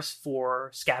food source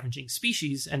for scavenging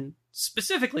species, and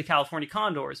specifically California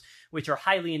condors, which are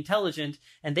highly intelligent,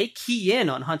 and they key in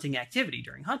on hunting activity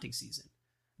during hunting season.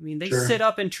 I mean, they sit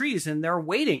up in trees and they're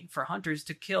waiting for hunters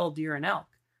to kill deer and elk,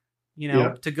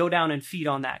 to go down and feed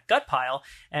on that gut pile.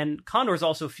 And condors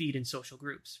also feed in social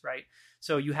groups, right?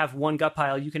 So you have one gut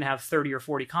pile, you can have 30 or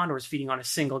 40 condors feeding on a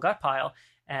single gut pile,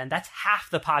 and that's half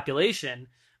the population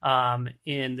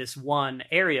in this one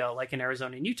area, like in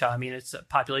Arizona and Utah. I mean, it's a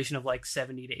population of like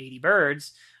 70 to 80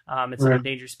 birds. It's an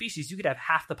endangered species. You could have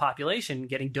half the population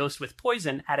getting dosed with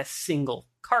poison at a single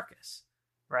carcass,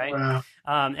 right? Wow.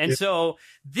 So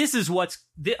this is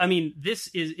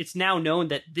it's now known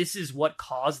that this is what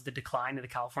caused the decline of the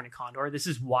California condor. This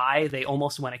is why they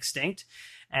almost went extinct.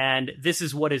 And this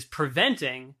is what is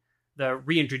preventing the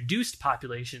reintroduced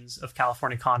populations of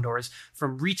California condors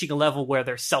from reaching a level where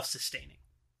they're self-sustaining.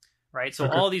 Right. So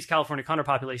all these California condor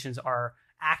populations are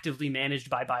actively managed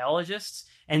by biologists.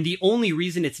 And the only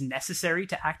reason it's necessary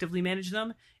to actively manage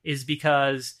them is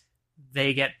because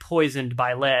they get poisoned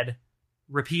by lead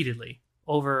repeatedly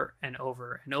over and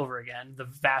over and over again. The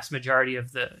vast majority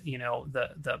of the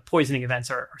poisoning events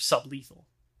are sublethal.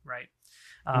 Right.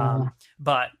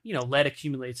 But, lead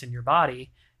accumulates in your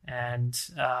body, and,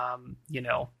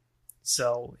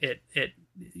 so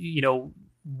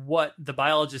what the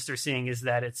biologists are seeing is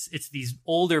that it's these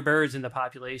older birds in the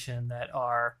population that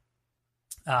are,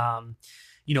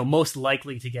 most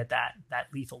likely to get that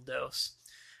lethal dose.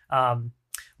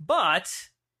 But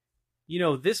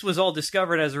this was all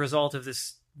discovered as a result of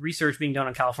this research being done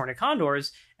on California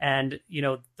condors. And,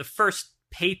 the first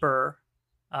paper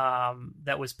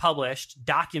that was published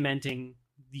documenting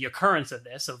the occurrence of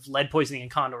lead poisoning in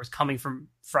condors coming from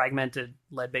fragmented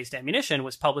lead-based ammunition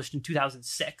was published in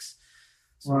 2006.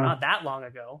 So not that long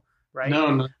ago, right?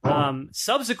 No.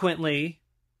 Subsequently,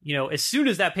 as soon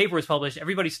as that paper was published,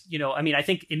 everybody's, I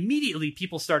think immediately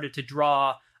people started to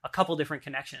draw a couple different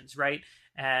connections, right?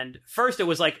 And first it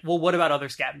was like, well, what about other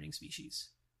scavenging species,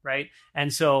 right?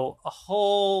 And so a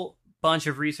whole bunch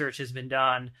of research has been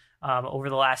done over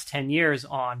the last 10 years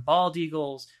on bald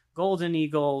eagles, golden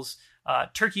eagles,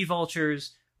 turkey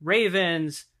vultures,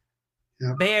 ravens,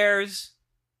 bears,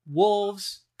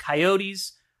 wolves,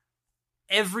 coyotes.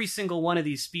 Every single one of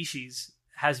these species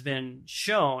has been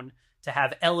shown to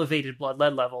have elevated blood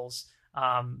lead levels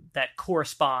that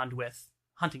correspond with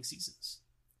hunting seasons,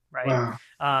 right? Wow.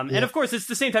 And of course, it's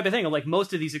the same type of thing. Like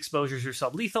most of these exposures are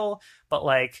sublethal, but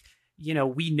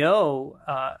we know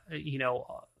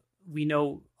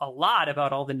a lot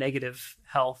about all the negative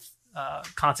health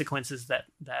consequences that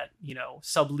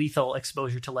sublethal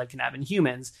exposure to lead can have in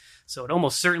humans. So it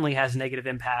almost certainly has negative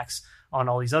impacts on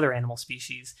all these other animal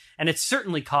species. And it's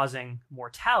certainly causing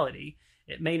mortality.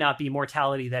 It may not be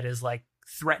mortality that is like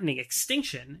threatening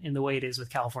extinction in the way it is with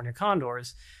California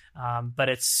condors, but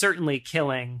it's certainly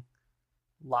killing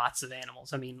lots of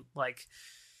animals. I mean,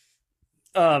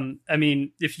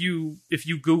 if you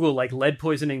Google like lead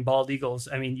poisoning bald eagles,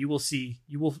 I mean, you will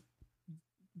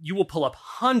pull up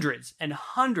hundreds and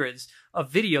hundreds of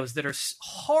videos that are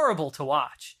horrible to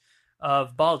watch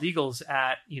of bald eagles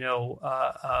at,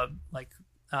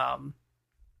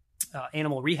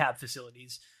 animal rehab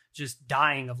facilities, just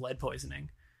dying of lead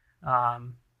poisoning.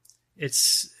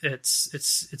 It's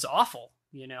awful,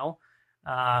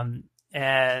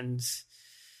 and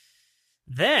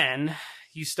then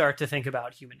you start to think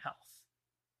about human health.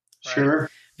 Right?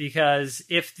 Sure. Because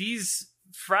if these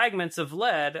fragments of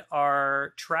lead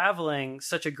are traveling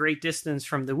such a great distance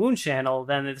from the wound channel,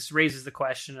 then this raises the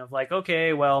question of like,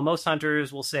 okay, well, most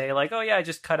hunters will say like, oh yeah, I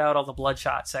just cut out all the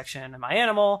bloodshot section in my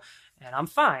animal and I'm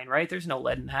fine, right? There's no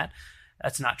lead in that.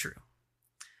 That's not true.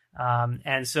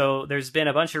 And so there's been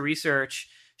a bunch of research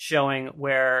showing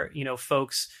where,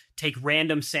 folks take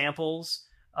random samples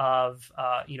of,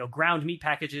 ground meat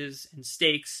packages and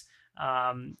steaks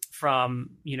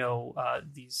from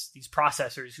these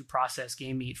processors who process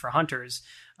game meat for hunters,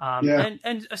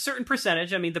 and a certain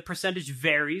percentage. I mean, the percentage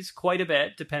varies quite a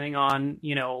bit depending on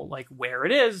where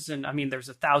it is, and I mean there's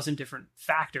 1,000 different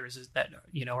factors that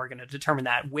are going to determine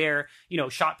that, where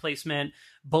shot placement,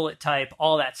 bullet type,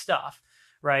 all that stuff,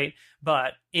 right?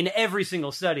 But in every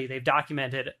single study, they've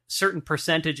documented certain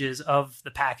percentages of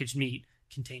the packaged meat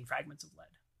contain fragments of lead.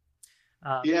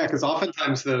 Because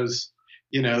oftentimes those.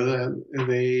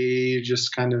 They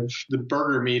just kind of, the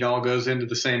burger meat all goes into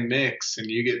the same mix and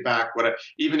you get back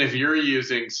even if you're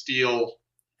using steel.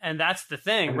 And that's the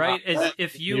thing, right? Is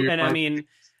if you, and I mean,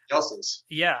 else's.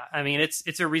 Yeah, I mean,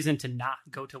 it's a reason to not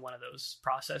go to one of those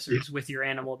processors with your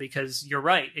animal, because you're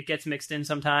right, it gets mixed in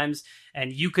sometimes,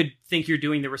 and you could think you're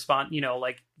doing the response.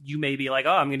 Like you may be like,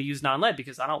 oh, I'm going to use non-lead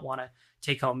because I don't want to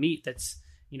take home meat that's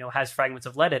has fragments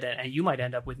of lead in it, and you might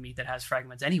end up with meat that has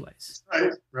fragments anyways.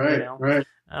 Right.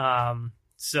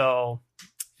 So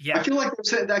yeah, I feel like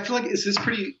this is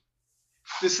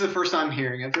the first I'm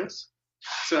hearing of this.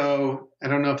 So I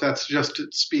don't know if that's just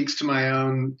speaks to my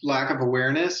own lack of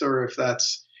awareness, or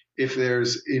if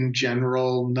there's in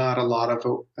general not a lot of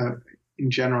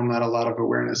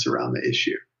awareness around the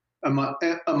issue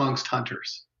amongst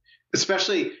hunters,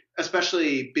 especially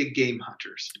big game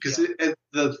hunters, because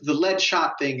the lead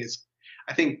shot thing is,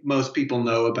 I think most people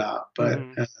know about, but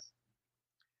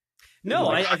no,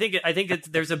 I think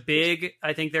there is a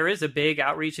big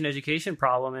outreach and education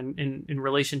problem in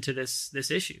relation to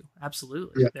this issue.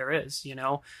 Absolutely, there is,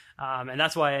 and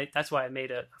that's why I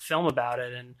made a film about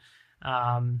it. And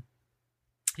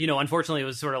unfortunately, it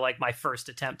was sort of like my first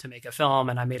attempt to make a film,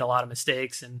 and I made a lot of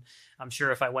mistakes. And I'm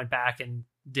sure if I went back and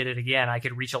did it again, I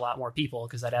could reach a lot more people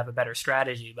because I'd have a better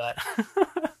strategy. But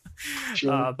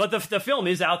but the film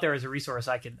is out there as a resource.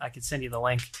 I could send you the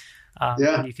link.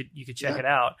 And you could check it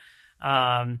out.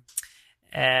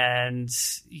 And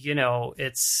it's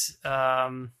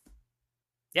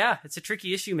it's a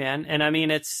tricky issue, man. And I mean,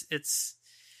 it's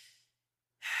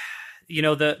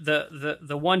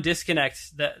the one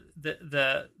disconnect,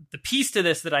 the piece to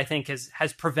this that I think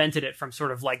has prevented it from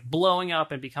sort of like blowing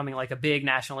up and becoming like a big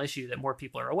national issue that more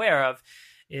people are aware of,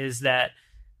 is that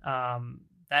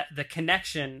that the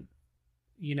connection,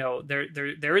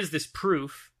 there is this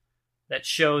proof that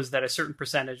shows that a certain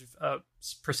percentage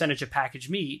of packaged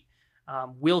meat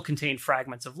will contain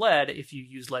fragments of lead if you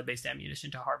use lead-based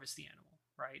ammunition to harvest the animal,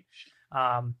 right?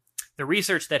 The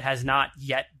research that has not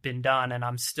yet been done, and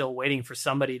I'm still waiting for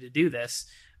somebody to do this,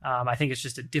 I think it's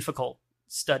just a difficult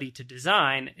study to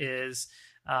design, is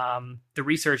the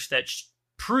research that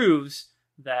proves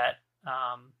that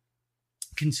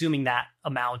consuming that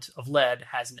amount of lead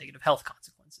has negative health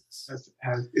consequences.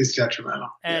 Is detrimental.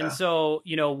 And so,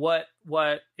 what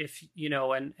if,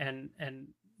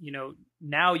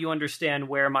 now you understand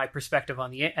where my perspective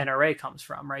on the NRA comes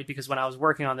from, right? Because when I was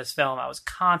working on this film, I was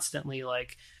constantly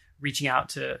like reaching out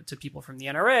to people from the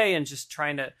NRA and just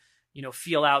trying to,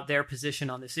 feel out their position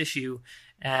on this issue.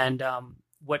 And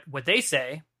what they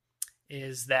say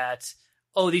is that,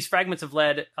 these fragments of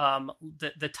lead,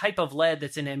 the type of lead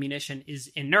that's in ammunition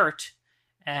is inert,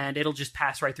 and it'll just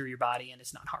pass right through your body, and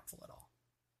it's not harmful at all.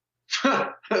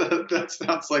 That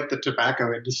sounds like the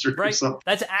tobacco industry, right? Or something.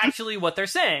 That's actually what they're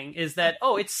saying, is that,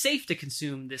 it's safe to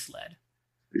consume this lead.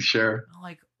 Sure. I'm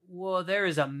like, well, there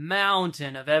is a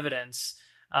mountain of evidence,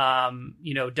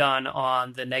 done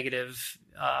on the negative,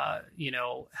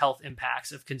 health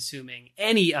impacts of consuming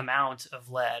any amount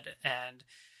of lead. And,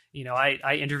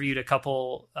 I interviewed a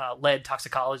couple lead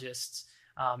toxicologists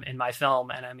in my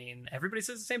film, and I mean, everybody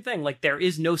says the same thing. Like, there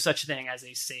is no such thing as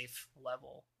a safe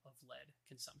level of lead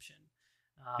consumption.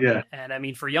 And I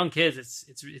mean, for young kids,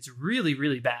 it's really,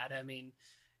 really bad. I mean,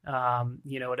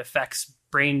 it affects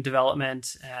brain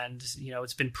development, and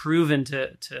it's been proven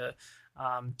to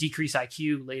decrease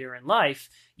IQ later in life,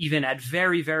 even at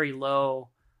very, very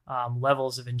low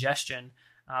levels of ingestion.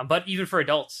 But even for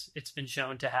adults, it's been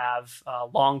shown to have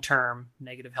long-term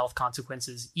negative health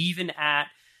consequences, even at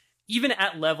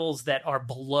levels that are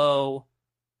below,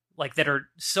 like that are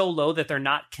so low that they're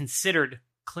not considered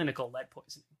clinical lead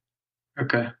poisoning.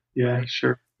 Okay. Yeah, right?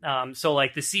 Sure. So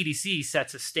like the CDC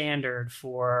sets a standard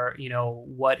for,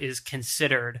 what is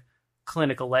considered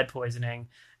clinical lead poisoning,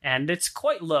 and it's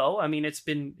quite low. I mean,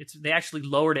 they actually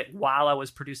lowered it while I was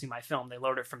producing my film. They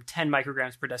lowered it from 10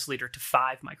 micrograms per deciliter to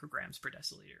 5 micrograms per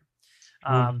deciliter,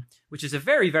 which is a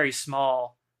very, very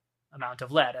small amount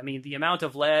of lead. I mean, the amount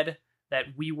of lead that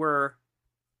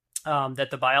that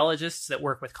the biologists that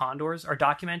work with condors are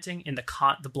documenting in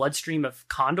the bloodstream of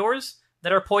condors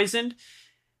that are poisoned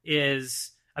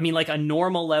is, I mean, like a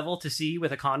normal level to see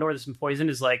with a condor that's been poisoned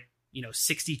is like,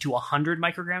 60 to 100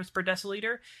 micrograms per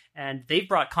deciliter. And they've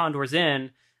brought condors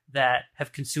in that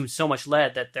have consumed so much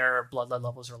lead that their blood lead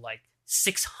levels are like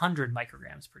 600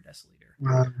 micrograms per deciliter.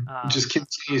 It just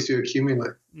continues to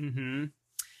accumulate. Mm-hmm.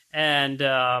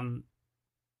 And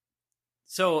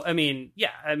so, I mean,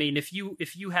 if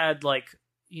you had like,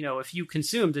 if you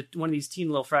consumed one of these teeny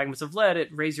little fragments of lead, it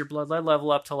raised your blood lead level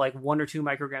up to like 1 or 2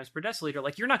 micrograms per deciliter.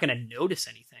 Like, you're not going to notice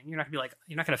anything. You're not going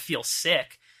to feel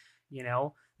sick.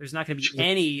 There's not going to be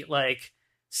any like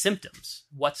symptoms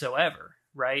whatsoever.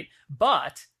 Right.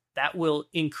 But that will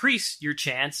increase your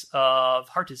chance of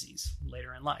heart disease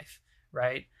later in life.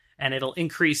 Right. and it'll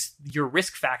increase your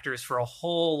risk factors for a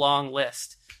whole long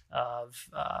list of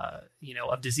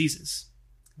of diseases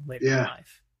later in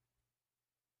life.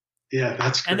 Yeah,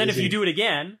 that's crazy. And then if you do it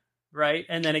again, right,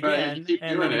 and then again,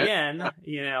 and then again,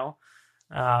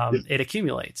 it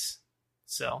accumulates.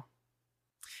 So,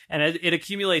 and it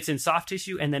accumulates in soft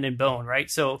tissue and then in bone, right?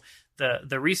 So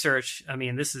the research, I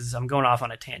mean, I'm going off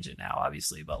on a tangent now,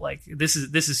 obviously, but like this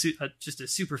is just a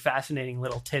super fascinating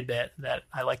little tidbit that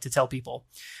I like to tell people.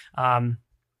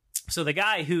 So the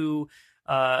guy who,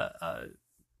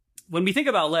 when we think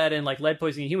about lead and like lead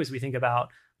poisoning in humans, we think about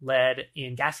lead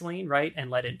in gasoline, right, and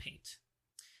lead in paint.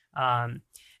 I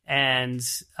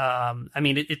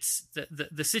mean, it's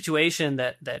the situation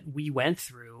that we went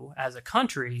through as a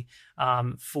country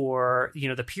for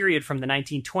the period from the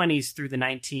 1920s through the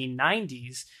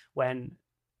 1990s, when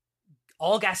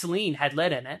all gasoline had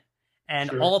lead in it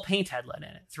and all paint had lead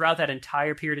in it throughout that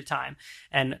entire period of time.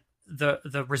 And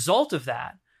the result of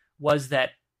that was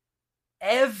that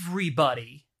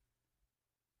everybody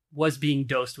was being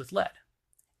dosed with lead.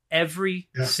 Every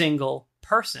single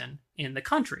person in the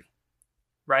country,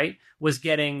 right, was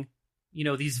getting,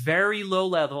 these very low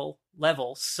level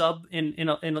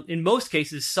in most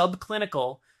cases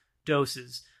subclinical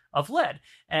doses of lead,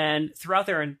 and throughout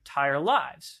their entire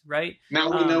lives, right?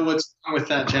 Now we know what's wrong with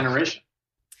that generation.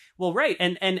 Well, right,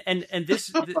 and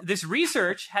this this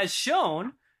research has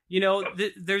shown,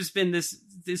 there's been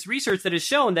this research that has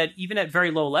shown that even at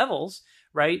very low levels,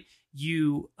 right,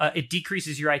 it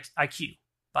decreases your IQ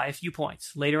by a few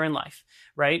points later in life,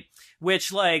 right?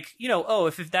 Which, like,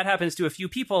 if that happens to a few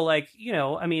people, like,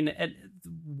 I mean,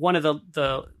 one of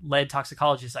the lead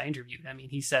toxicologists I interviewed, I mean,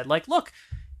 he said, like, look,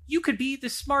 you could be the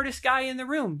smartest guy in the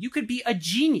room. You could be a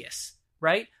genius,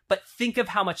 right? But think of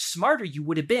how much smarter you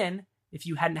would have been if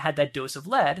you hadn't had that dose of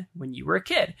lead when you were a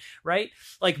kid, right?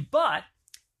 Like, but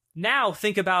now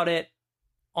think about it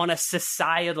on a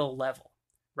societal level,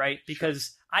 right?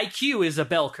 Because IQ is a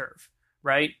bell curve,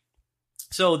 right?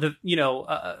 So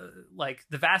like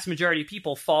the vast majority of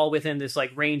people fall within this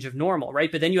like range of normal, right?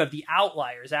 But then you have the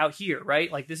outliers out here, right?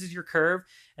 Like this is your curve,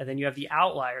 and then you have the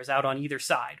outliers out on either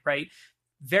side, right?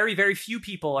 Very, very few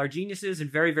people are geniuses, and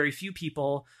very, very few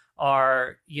people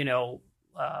are,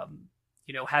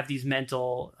 have these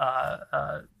mental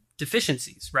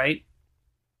deficiencies, right?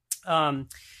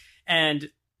 And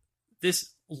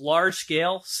this large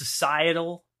scale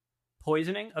societal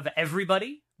poisoning of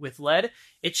everybody with lead,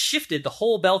 it shifted, the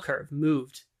whole bell curve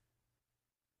moved,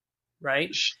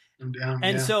 right? Down,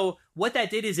 and so what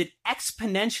that did is it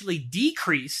exponentially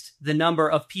decreased the number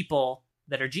of people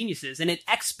that are geniuses, and it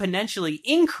exponentially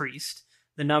increased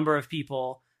the number of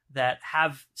people that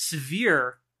have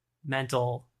severe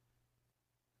mental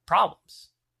problems,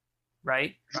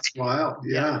 right? That's wild.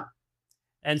 Yeah.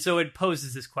 And so it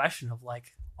poses this question of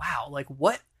like, wow, like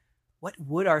what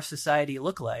would our society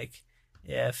look like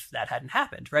if that hadn't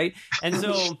happened, right? And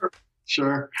so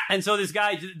sure. And so this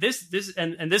guy, this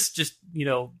just,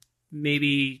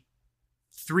 maybe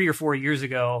 3 or 4 years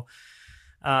ago,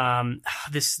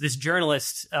 this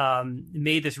journalist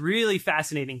made this really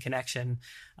fascinating connection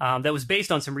that was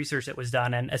based on some research that was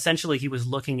done, and essentially he was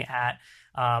looking at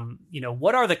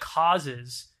what are the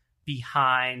causes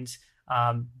behind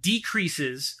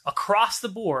decreases across the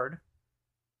board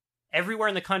everywhere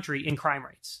in the country in crime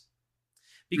rates,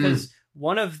 because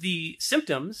one of the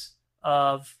symptoms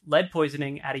of lead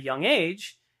poisoning at a young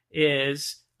age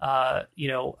is an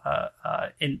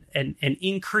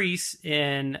increase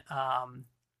in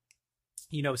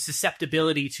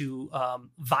susceptibility to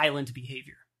violent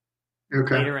behavior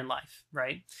later in life,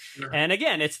 right? Sure. And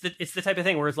again, it's the type of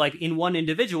thing where it's like in one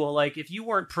individual, like if you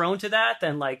weren't prone to that,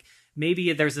 then like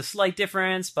maybe there's a slight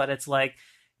difference, but it's like,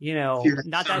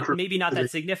 not that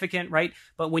significant, right?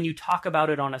 But when you talk about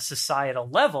it on a societal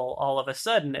level, all of a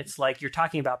sudden it's like you're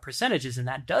talking about percentages, and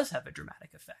that does have a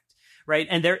dramatic effect, right?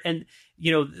 And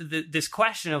this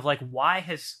question of like, why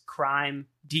has crime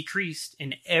decreased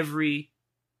in every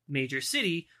major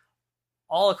city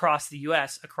all across the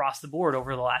US, across the board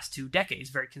over the last 2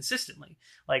 decades, very consistently?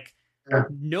 Like,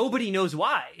 nobody knows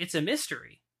why. It's a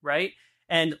mystery, right?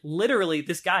 And literally,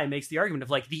 this guy makes the argument of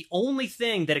like the only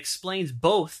thing that explains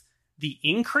both the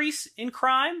increase in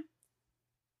crime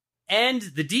and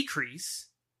the decrease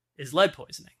is lead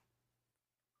poisoning.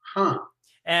 Huh.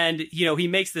 And, he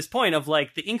makes this point of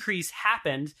like the increase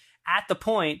happened at the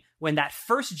point when that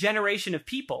first generation of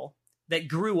people that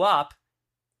grew up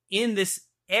in this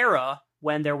era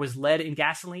when there was lead in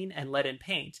gasoline and lead in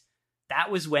paint, that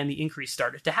was when the increase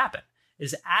started to happen.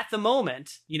 Is at the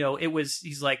moment, there's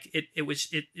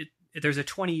a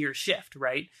 20-year shift,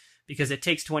 right? because it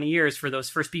takes 20 years for those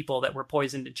first people that were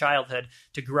poisoned in childhood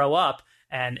to grow up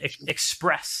and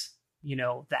express,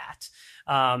 that.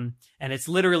 And it's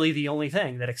literally the only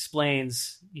thing that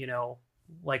explains,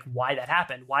 like why that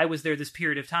happened. Why was there this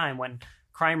period of time when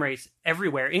crime rates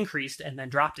everywhere increased and then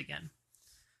dropped again?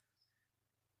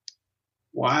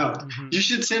 Wow. Mm-hmm. You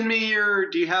should send me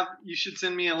you should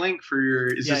send me a link for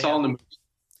is this all in the movie?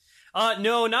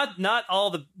 No, not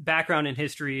all the background and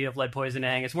history of lead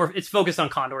poisoning. It's focused on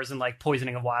condors and like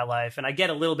poisoning of wildlife. And I get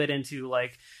a little bit into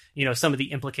like, some of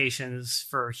the implications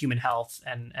for human health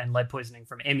and lead poisoning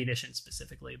from ammunition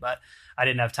specifically, but I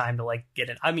didn't have time to like get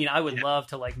it. I mean, I would love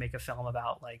to like make a film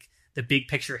about like the big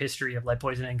picture history of lead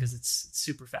poisoning because it's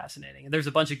super fascinating. And there's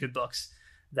a bunch of good books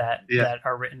that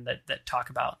are written that talk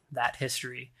about that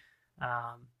history.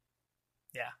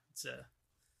 It's a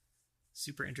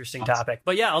super interesting topic,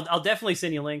 but yeah, I'll definitely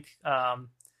send you a link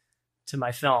to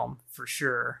my film for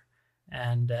sure.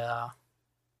 And I'll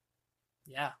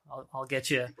get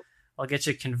you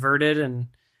converted and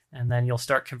then you'll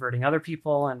start converting other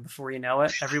people. And before you know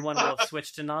it, everyone will have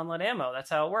switched to non-lead ammo. That's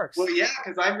how it works. Well, yeah,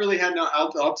 because I really had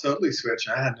I'll totally switch.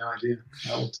 I had no idea.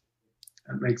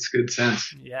 That makes good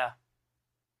sense. Yeah.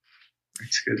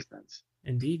 Makes good sense.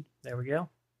 Indeed. There we go.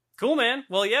 Cool, man.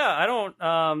 Well, yeah, I don't,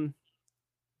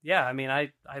 I mean,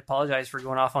 I apologize for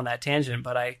going off on that tangent,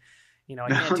 but I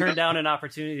can't turn down an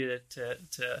opportunity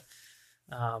to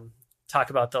talk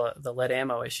about the lead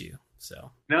ammo issue.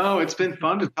 So no, it's been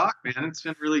fun to talk, man. It's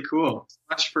been really cool. Thanks so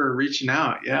much for reaching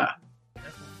out. Yeah.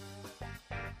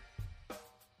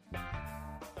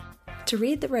 To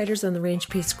read the Writers on the Range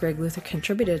piece Greg Luther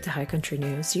contributed to High Country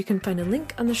News, you can find a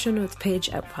link on the show notes page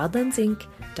at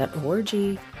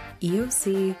wildlandsinc.org,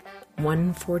 EOC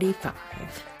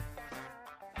 145.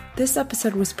 This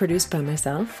episode was produced by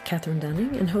myself, Katherine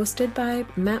Dunning, and hosted by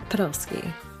Matt Podolsky.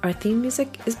 Our theme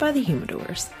music is by the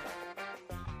Humidors.